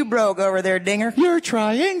many you broke over there, Dinger? You're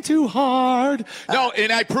trying too hard. No,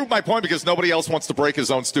 and I proved my point because nobody else wants to break his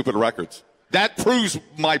own stupid records. That proves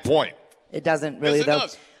my point. It doesn't really, Yes, it though.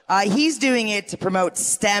 does. He's doing it to promote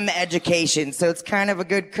STEM education, so it's kind of a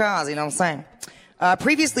good cause, you know what I'm saying?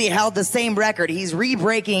 Previously held the same record. He's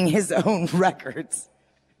re-breaking his own records.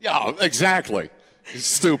 Yeah, exactly. It's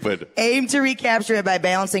stupid. Aim to recapture it by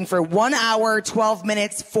balancing for 1 hour, 12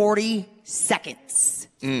 minutes, 40 seconds.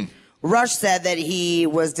 Rush said that he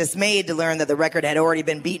was dismayed to learn that the record had already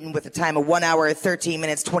been beaten with a time of 1 hour, 13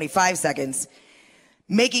 minutes, 25 seconds,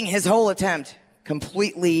 making his whole attempt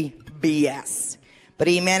completely BS. But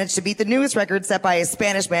he managed to beat the newest record set by a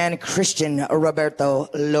Spanish man, Christian Roberto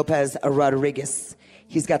Lopez Rodriguez.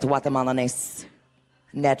 He's got Guatemalanese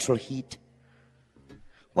natural heat.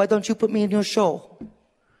 Why don't you put me in your show? You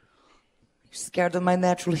scared of my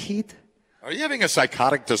natural heat? Are you having a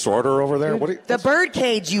psychotic disorder over there? What are you, The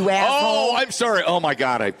birdcage, you asshole. Oh, I'm sorry. Oh my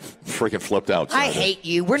God, I freaking flipped out. I hate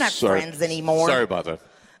you. We're not Sorry. friends anymore. Sorry about that.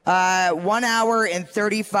 1 hour and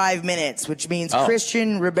 35 minutes, which means Oh.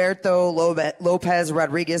 Christian Roberto Lopez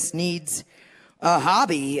Rodriguez needs a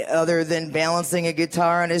hobby other than balancing a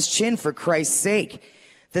guitar on his chin, for Christ's sake.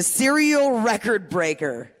 The serial record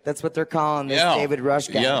breaker, that's what they're calling this David Rush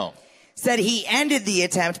guy, Yeah. said he ended the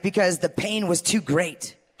attempt because the pain was too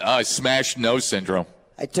great. Smashed nose syndrome.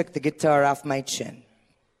 I took the guitar off my chin.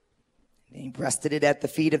 And he rested it at the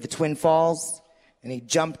feet of the Twin Falls, and he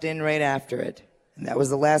jumped in right after it. And that was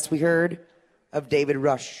the last we heard of David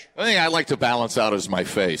Rush. The thing I like to balance out is my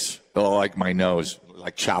face, like my nose,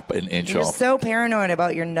 like chop an inch You're off. so paranoid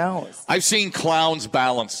about your nose. I've seen clowns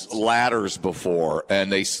balance ladders before,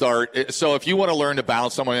 and they start. So if you want to learn to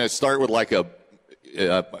balance someone, start with like a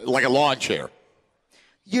lawn chair.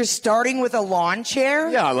 You're starting with a lawn chair?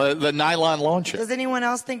 Yeah, the nylon lawn chair. Does anyone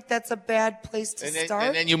else think that's a bad place to start?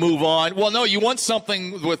 And then you move on. Well, no, you want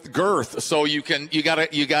something with girth, so you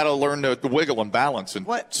gotta learn to wiggle and balance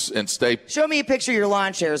and stay. Show me a picture of your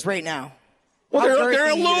lawn chairs right now. Well, How they're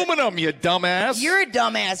girthy you- aluminum, you dumbass. You're a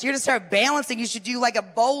dumbass. You're to start balancing. You should do like a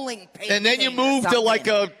bowling pin. And then you thing or move to something. like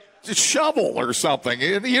a shovel or something.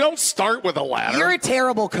 You don't start with a ladder. You're a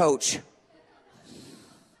terrible coach.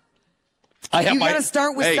 I have You my- got to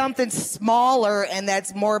start with Hey, something smaller and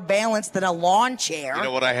that's more balanced than a lawn chair. You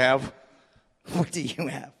know what I have? What do you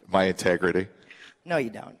have? My integrity. No, you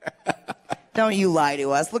don't. Don't you lie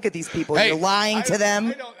to us. Look at these people. Hey, You're lying to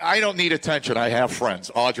them. I don't need attention. I have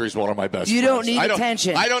friends. Audrey's one of my best You friends. don't need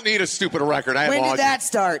attention. I don't need a stupid record. I have When did Audrey. that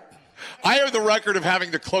start? I have the record of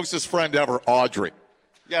having the closest friend ever, Audrey.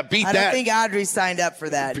 Yeah, beat I that. don't think Audrey signed up for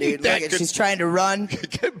that, Beat dude. that Look, good- she's trying to run.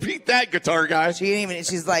 Beat that guitar guy. She ain't even.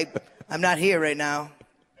 She's like, I'm not here right now.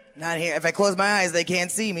 Not here. If I close my eyes, they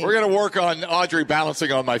can't see me. We're going to work on Audrey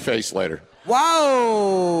balancing on my face later.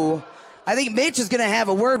 Whoa! I think Mitch is going to have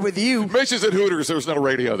a word with you. Mitch is at Hooters. There's no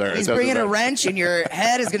radio there. He's It doesn't bringing a matter. wrench, and your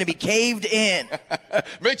head is going to be caved in.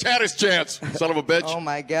 Mitch had his chance, son of a bitch. Oh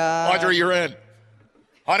my God! Audrey, you're in.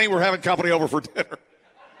 Honey, we're having company over for dinner.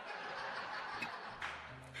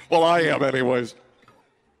 Well, I am, anyways.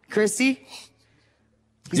 Chrissy,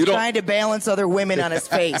 he's You don't- trying to balance other women on his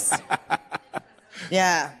face.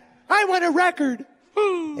 Yeah. I want a record.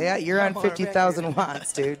 Yeah, you're on 50,000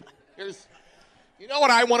 watts, dude. You know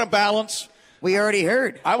what I want to balance? We already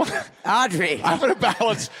heard. Audrey. I want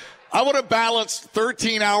to balance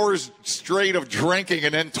 13 hours straight of drinking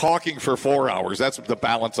and then talking for 4 hours. That's the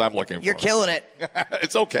balance I'm looking for. You're killing it.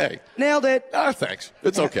 It's okay. Nailed it. Oh, thanks.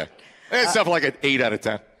 It's okay. It's stuff like an 8 out of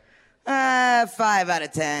 10. 5 out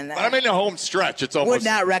of 10. But I'm in the home stretch. It's Would almost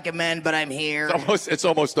not recommend, but I'm here. it's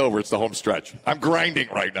almost over. It's the home stretch. I'm grinding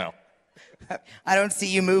right now. I don't see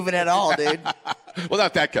you moving at all, dude. Well,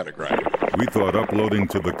 not that kind of grind. We thought uploading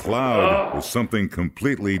to the cloud was something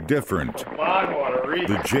completely different.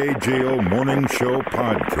 The JJO Morning Show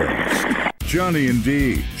Podcast. Johnny and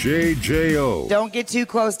D, JJO. Don't get too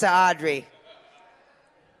close to Audrey.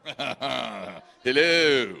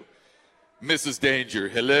 Hello. Mrs. Danger.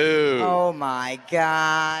 Hello. Oh, my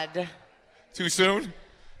God. Too soon?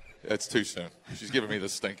 That's too soon. She's giving me the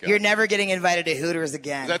stink eye. You're never getting invited to Hooters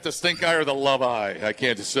again. Is that the stink eye or the love eye? I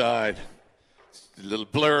can't decide. A little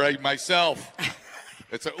blur-eyed myself.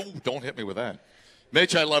 Don't hit me with that.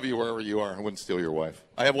 Mitch, I love you wherever you are. I wouldn't steal your wife.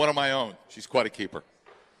 I have one of my own. She's quite a keeper.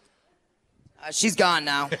 She's gone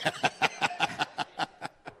now.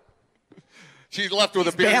 She's left with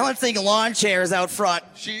a beer. Balancing lawn chairs out front.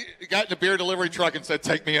 She got in a beer delivery truck and said,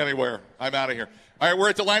 take me anywhere. I'm out of here. All right, we're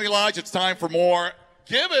at Delaney Lodge. It's time for more.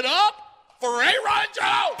 Give it up for A-Ron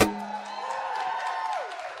Jones!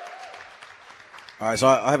 All right, so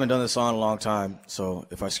I haven't done this song in a long time, so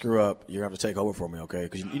if I screw up, you're going to have to take over for me, okay?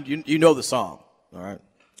 Because you know the song, all right?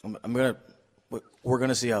 We're going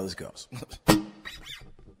to see how this goes.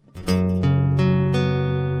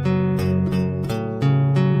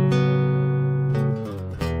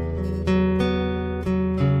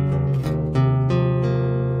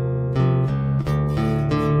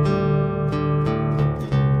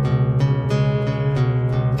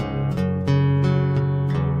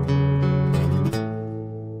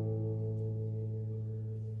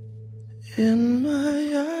 In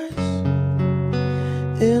my eyes,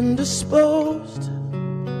 indisposed,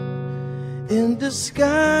 in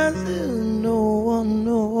disguise that no one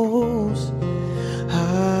knows,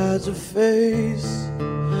 hides a face,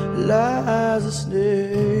 lies a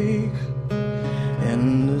snake,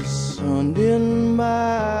 and the sun in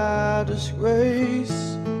my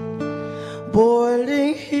disgrace,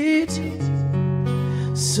 boiling heat,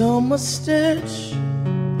 summer stench.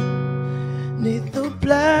 Neath the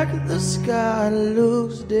black, the sky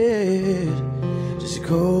looks dead. Just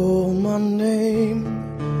call my name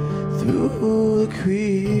through the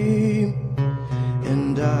cream,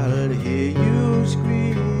 and I'll hear you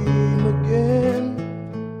scream again.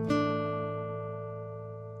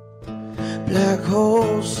 Black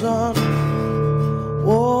hole sun,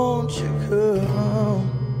 won't you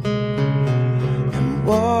come and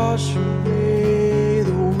wash away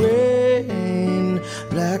the rain?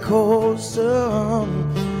 Black hole sun,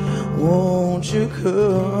 won't you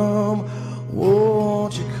come?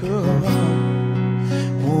 Won't you come?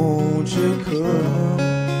 Won't you come?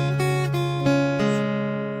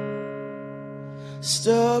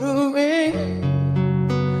 Stuttering,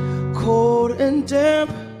 cold and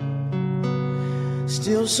damp,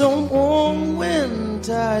 still so warm when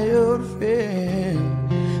tired friend.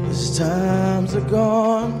 These times are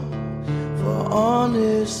gone for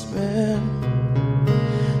honest men.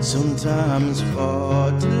 Sometimes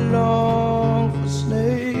far too long for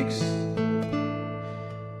snakes.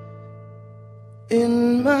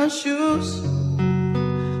 In my shoes,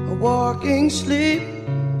 a walking sleep.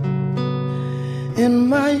 In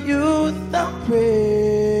my youth, I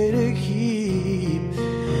pray to keep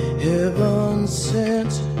heaven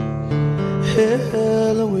sent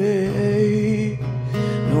hell away.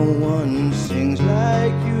 No one sings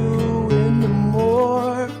like you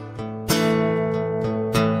anymore.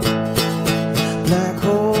 Black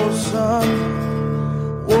hole sun,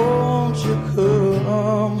 won't you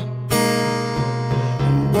come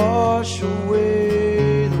and wash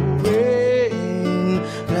away the rain?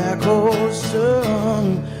 Black hole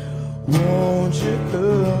sun, won't you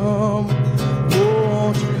come?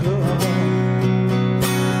 Won't you come?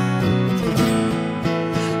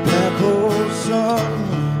 Black hole sun,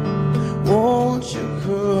 won't you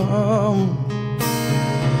come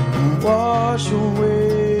and wash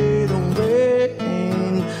away the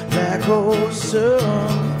rain? Black hole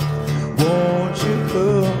sun, won't you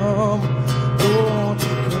come? Won't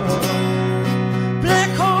you come?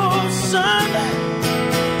 Black hole sun,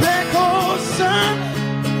 black hole sun,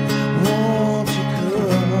 won't you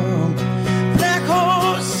come? Black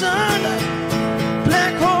hole sun,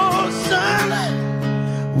 black hole sun,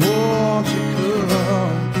 won't you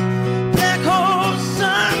come? Black hole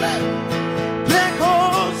sun, black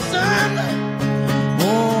hole sun,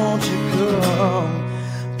 won't you come?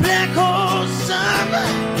 Black hole sun,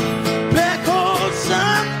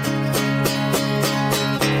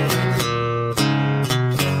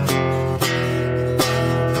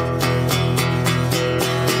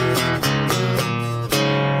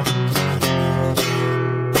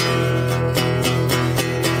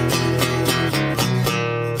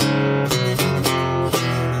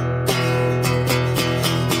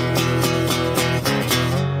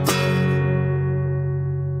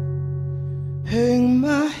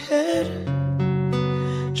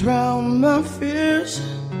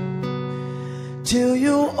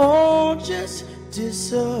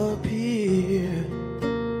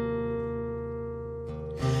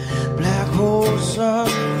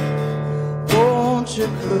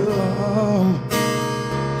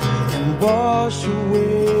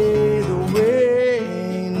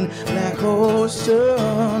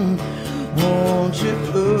 sun, won't you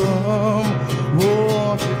come,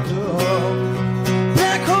 won't you come?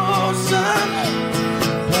 Black hole sun,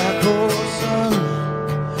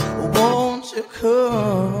 won't you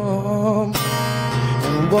come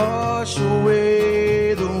and wash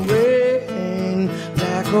away the rain?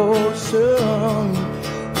 Black hole sun,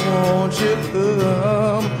 won't you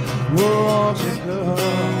come, won't you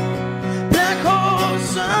come? Black hole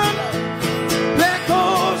sun,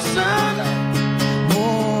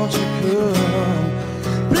 won't you come?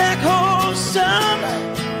 Black hole sun,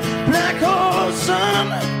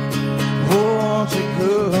 won't you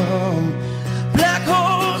come? Black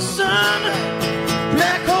hole sun,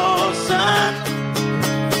 black hole sun.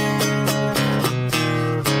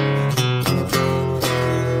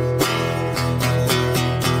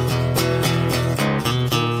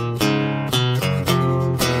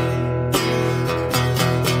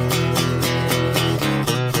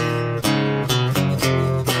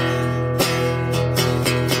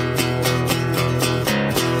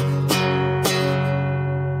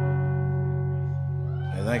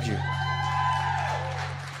 Thank you.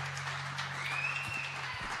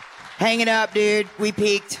 Hang it up, dude. We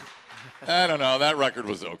peaked. I don't know. That record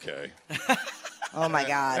was okay. Oh, my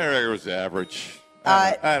God. That record was average.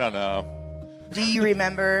 I don't know. Do you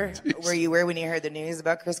remember where you were when you heard the news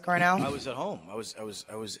about Chris Cornell? I was at home. I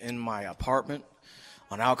was in my apartment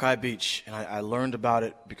on Alki Beach, and I learned about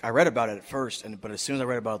it. I read about it at first, but as soon as I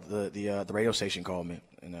read about the radio station called me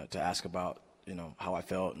and to ask about how I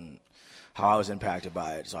felt and how I was impacted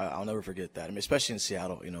by it. So I'll never forget that. I mean, especially in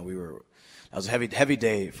Seattle, that was a heavy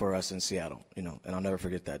day for us in Seattle, and I'll never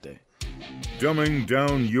forget that day. Dumbing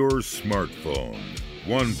down your smartphone.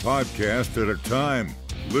 One podcast at a time.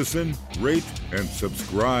 Listen, rate, and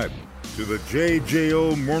subscribe to the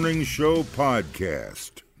JJO Morning Show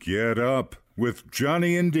podcast. Get up with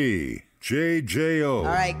Johnny and D. JJO. All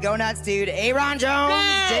right, go nuts, dude. Aaron Jones,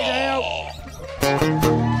 JJO.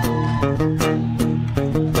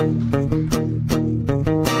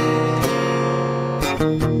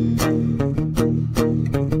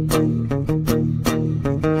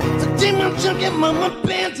 Mama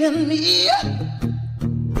abandoned me.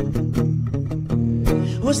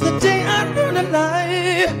 Was the day I learned a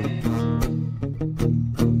lie.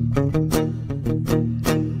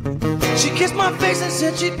 She kissed my face and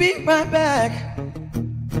said she'd be right back,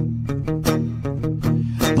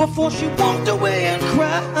 before she walked away and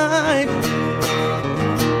cried.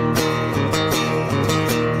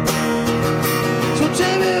 So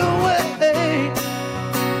take me away,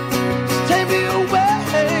 take me away.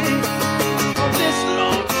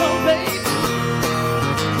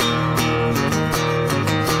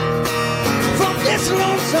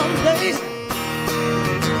 Lonesome place,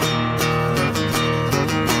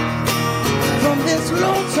 from this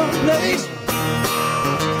lonesome place,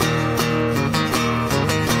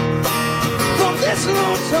 from this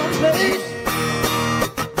lonesome place.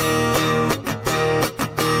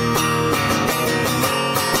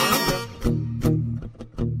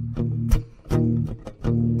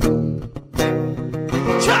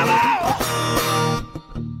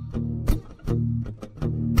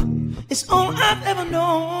 It's all I've ever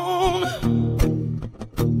known.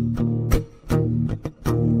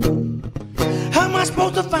 How am I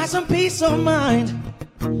supposed to find some peace of mind,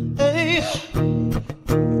 hey,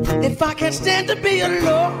 if I can't stand to be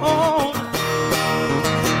alone?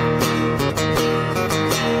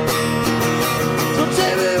 So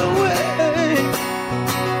take me away,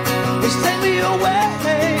 just take me away.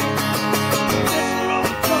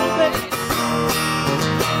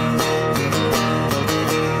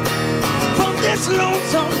 This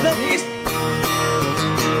lonesome place,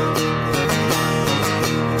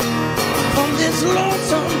 from this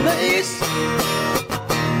lonesome place,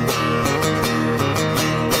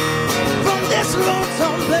 from this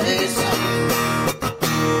lonesome place.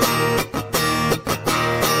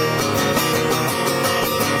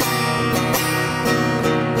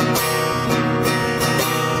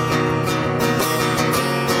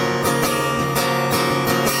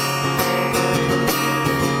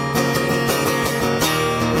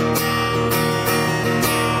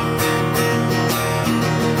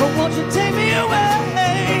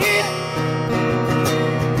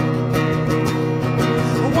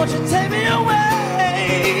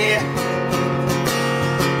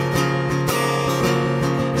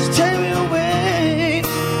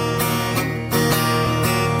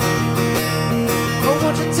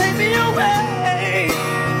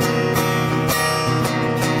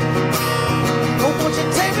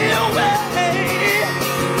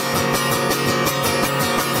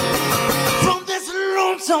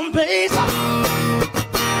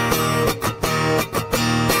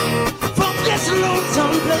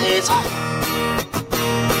 place.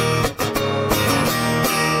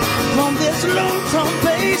 From this lonesome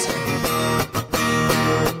place.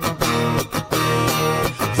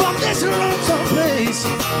 From this lonesome place.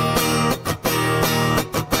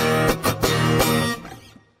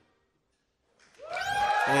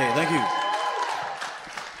 Hey, thank you.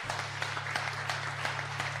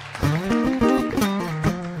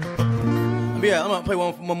 Yeah, I'm gonna play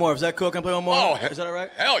one more. Is that cool? Can I play one more? Oh, is that all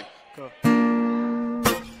right? Hell yeah. Cool.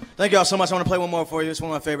 Thank y'all so much. I want to play one more for you. It's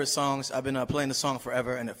one of my favorite songs. I've been playing the song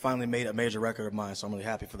forever, and it finally made a major record of mine, so I'm really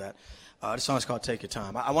happy for that. This song is called "Take Your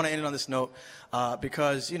Time." I want to end it on this note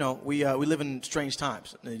because we live in strange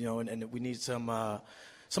times, and we need some.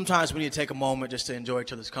 Sometimes we need to take a moment just to enjoy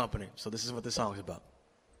each other's company. So this is what this song is about.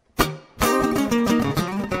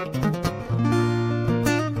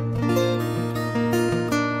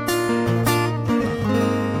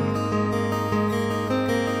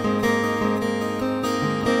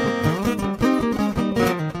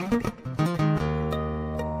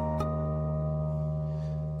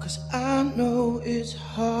 It's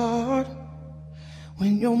hard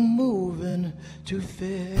when you're moving too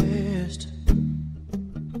fast.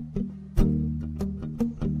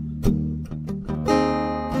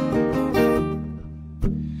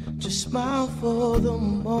 Just smile for the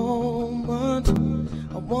moment.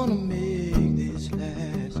 I wanna make this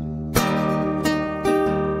last.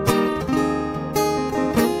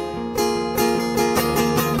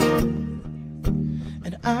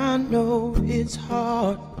 And I know it's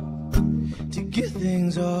hard to get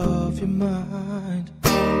things off your mind.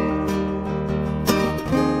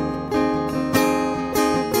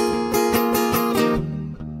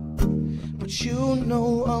 But you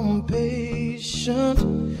know I'm patient,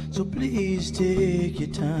 so please take your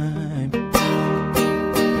time.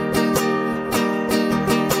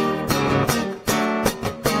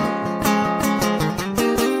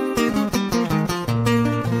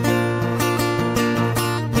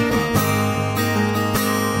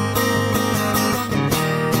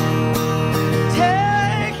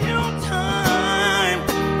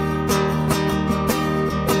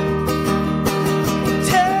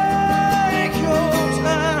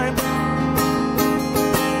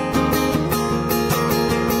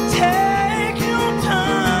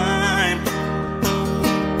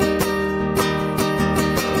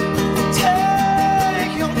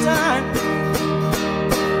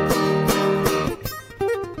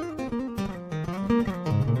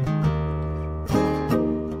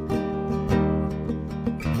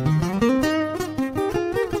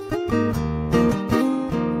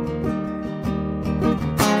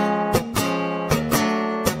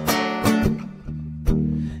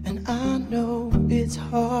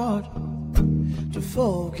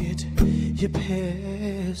 Forget your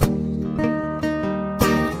past.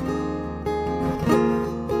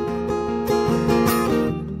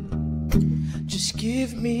 Just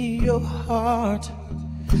give me your heart.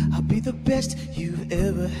 I'll be the best you've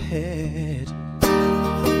ever had.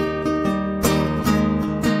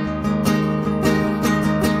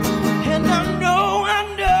 And I know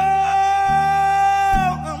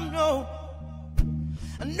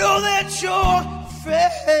that you're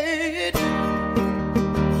afraid.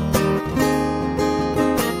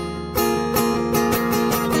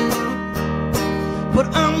 But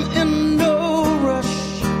I'm in no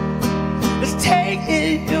rush. Let's take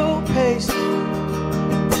it your pace.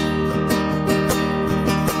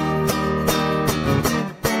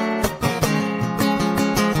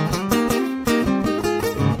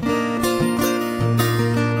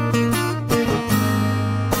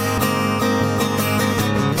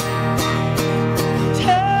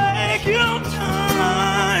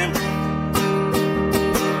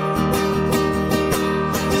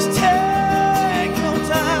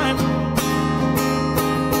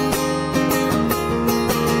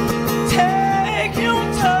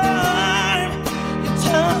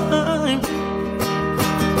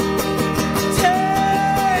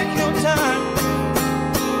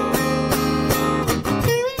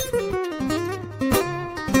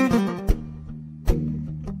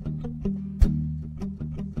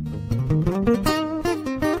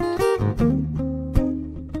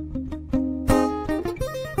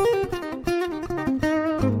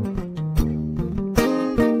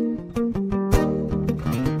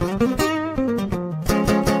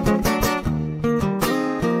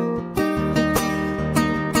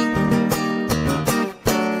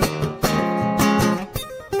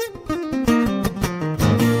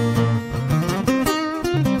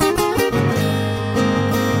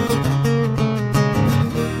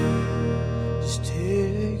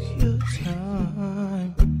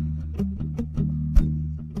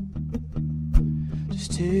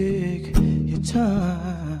 Just take your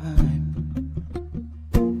time.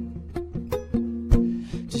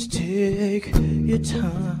 Just take your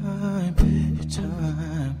time, your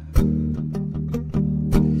time.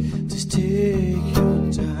 Just take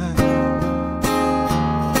your time.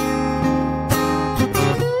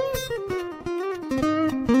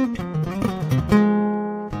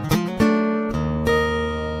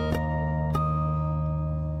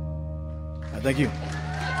 Thank you.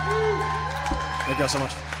 Thank y'all so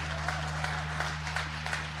much.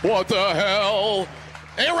 What the hell?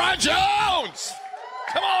 Aaron Jones!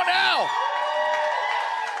 Come on now!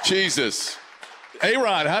 Jesus.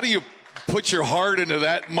 Aaron, how do you put your heart into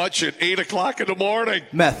that much at 8 o'clock in the morning?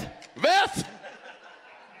 Meth. Meth!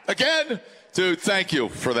 Again? Dude, thank you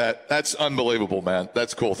for that. That's unbelievable, man.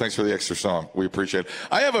 That's cool. Thanks for the extra song. We appreciate it.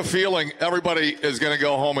 I have a feeling everybody is going to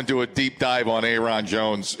go home and do a deep dive on Aaron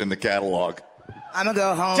Jones in the catalog. I'm going to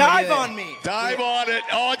go home. Dive on me. Dive on it,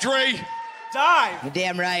 Audrey. Dive. You're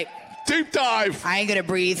damn right. Deep dive. I ain't going to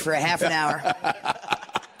breathe for a half an hour.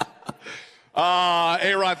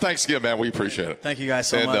 Aaron, thanks again, man. We appreciate it. Thank you guys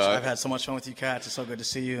so much. I've had so much fun with you cats. It's so good to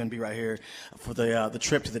see you and be right here for the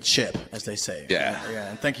trip to the chip, as they say. Yeah.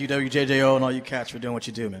 And thank you, WJJO, and all you cats for doing what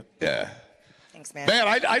you do, man. Yeah. Thanks, man. Man,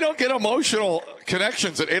 I don't get emotional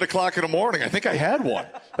connections at 8 o'clock in the morning. I think I had one.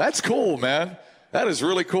 That's cool, man. That is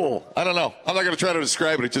really cool. I don't know. I'm not going to try to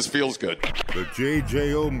describe it. It just feels good. The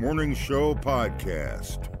JJO Morning Show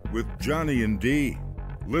Podcast with Johnny and D.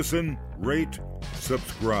 Listen, rate,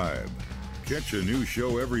 subscribe. Catch a new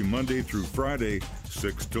show every Monday through Friday,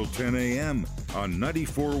 6 till 10 a.m. on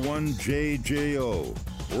 94.1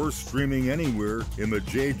 JJO or streaming anywhere in the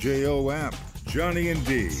JJO app. Johnny and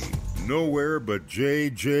D. Nowhere but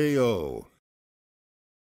JJO.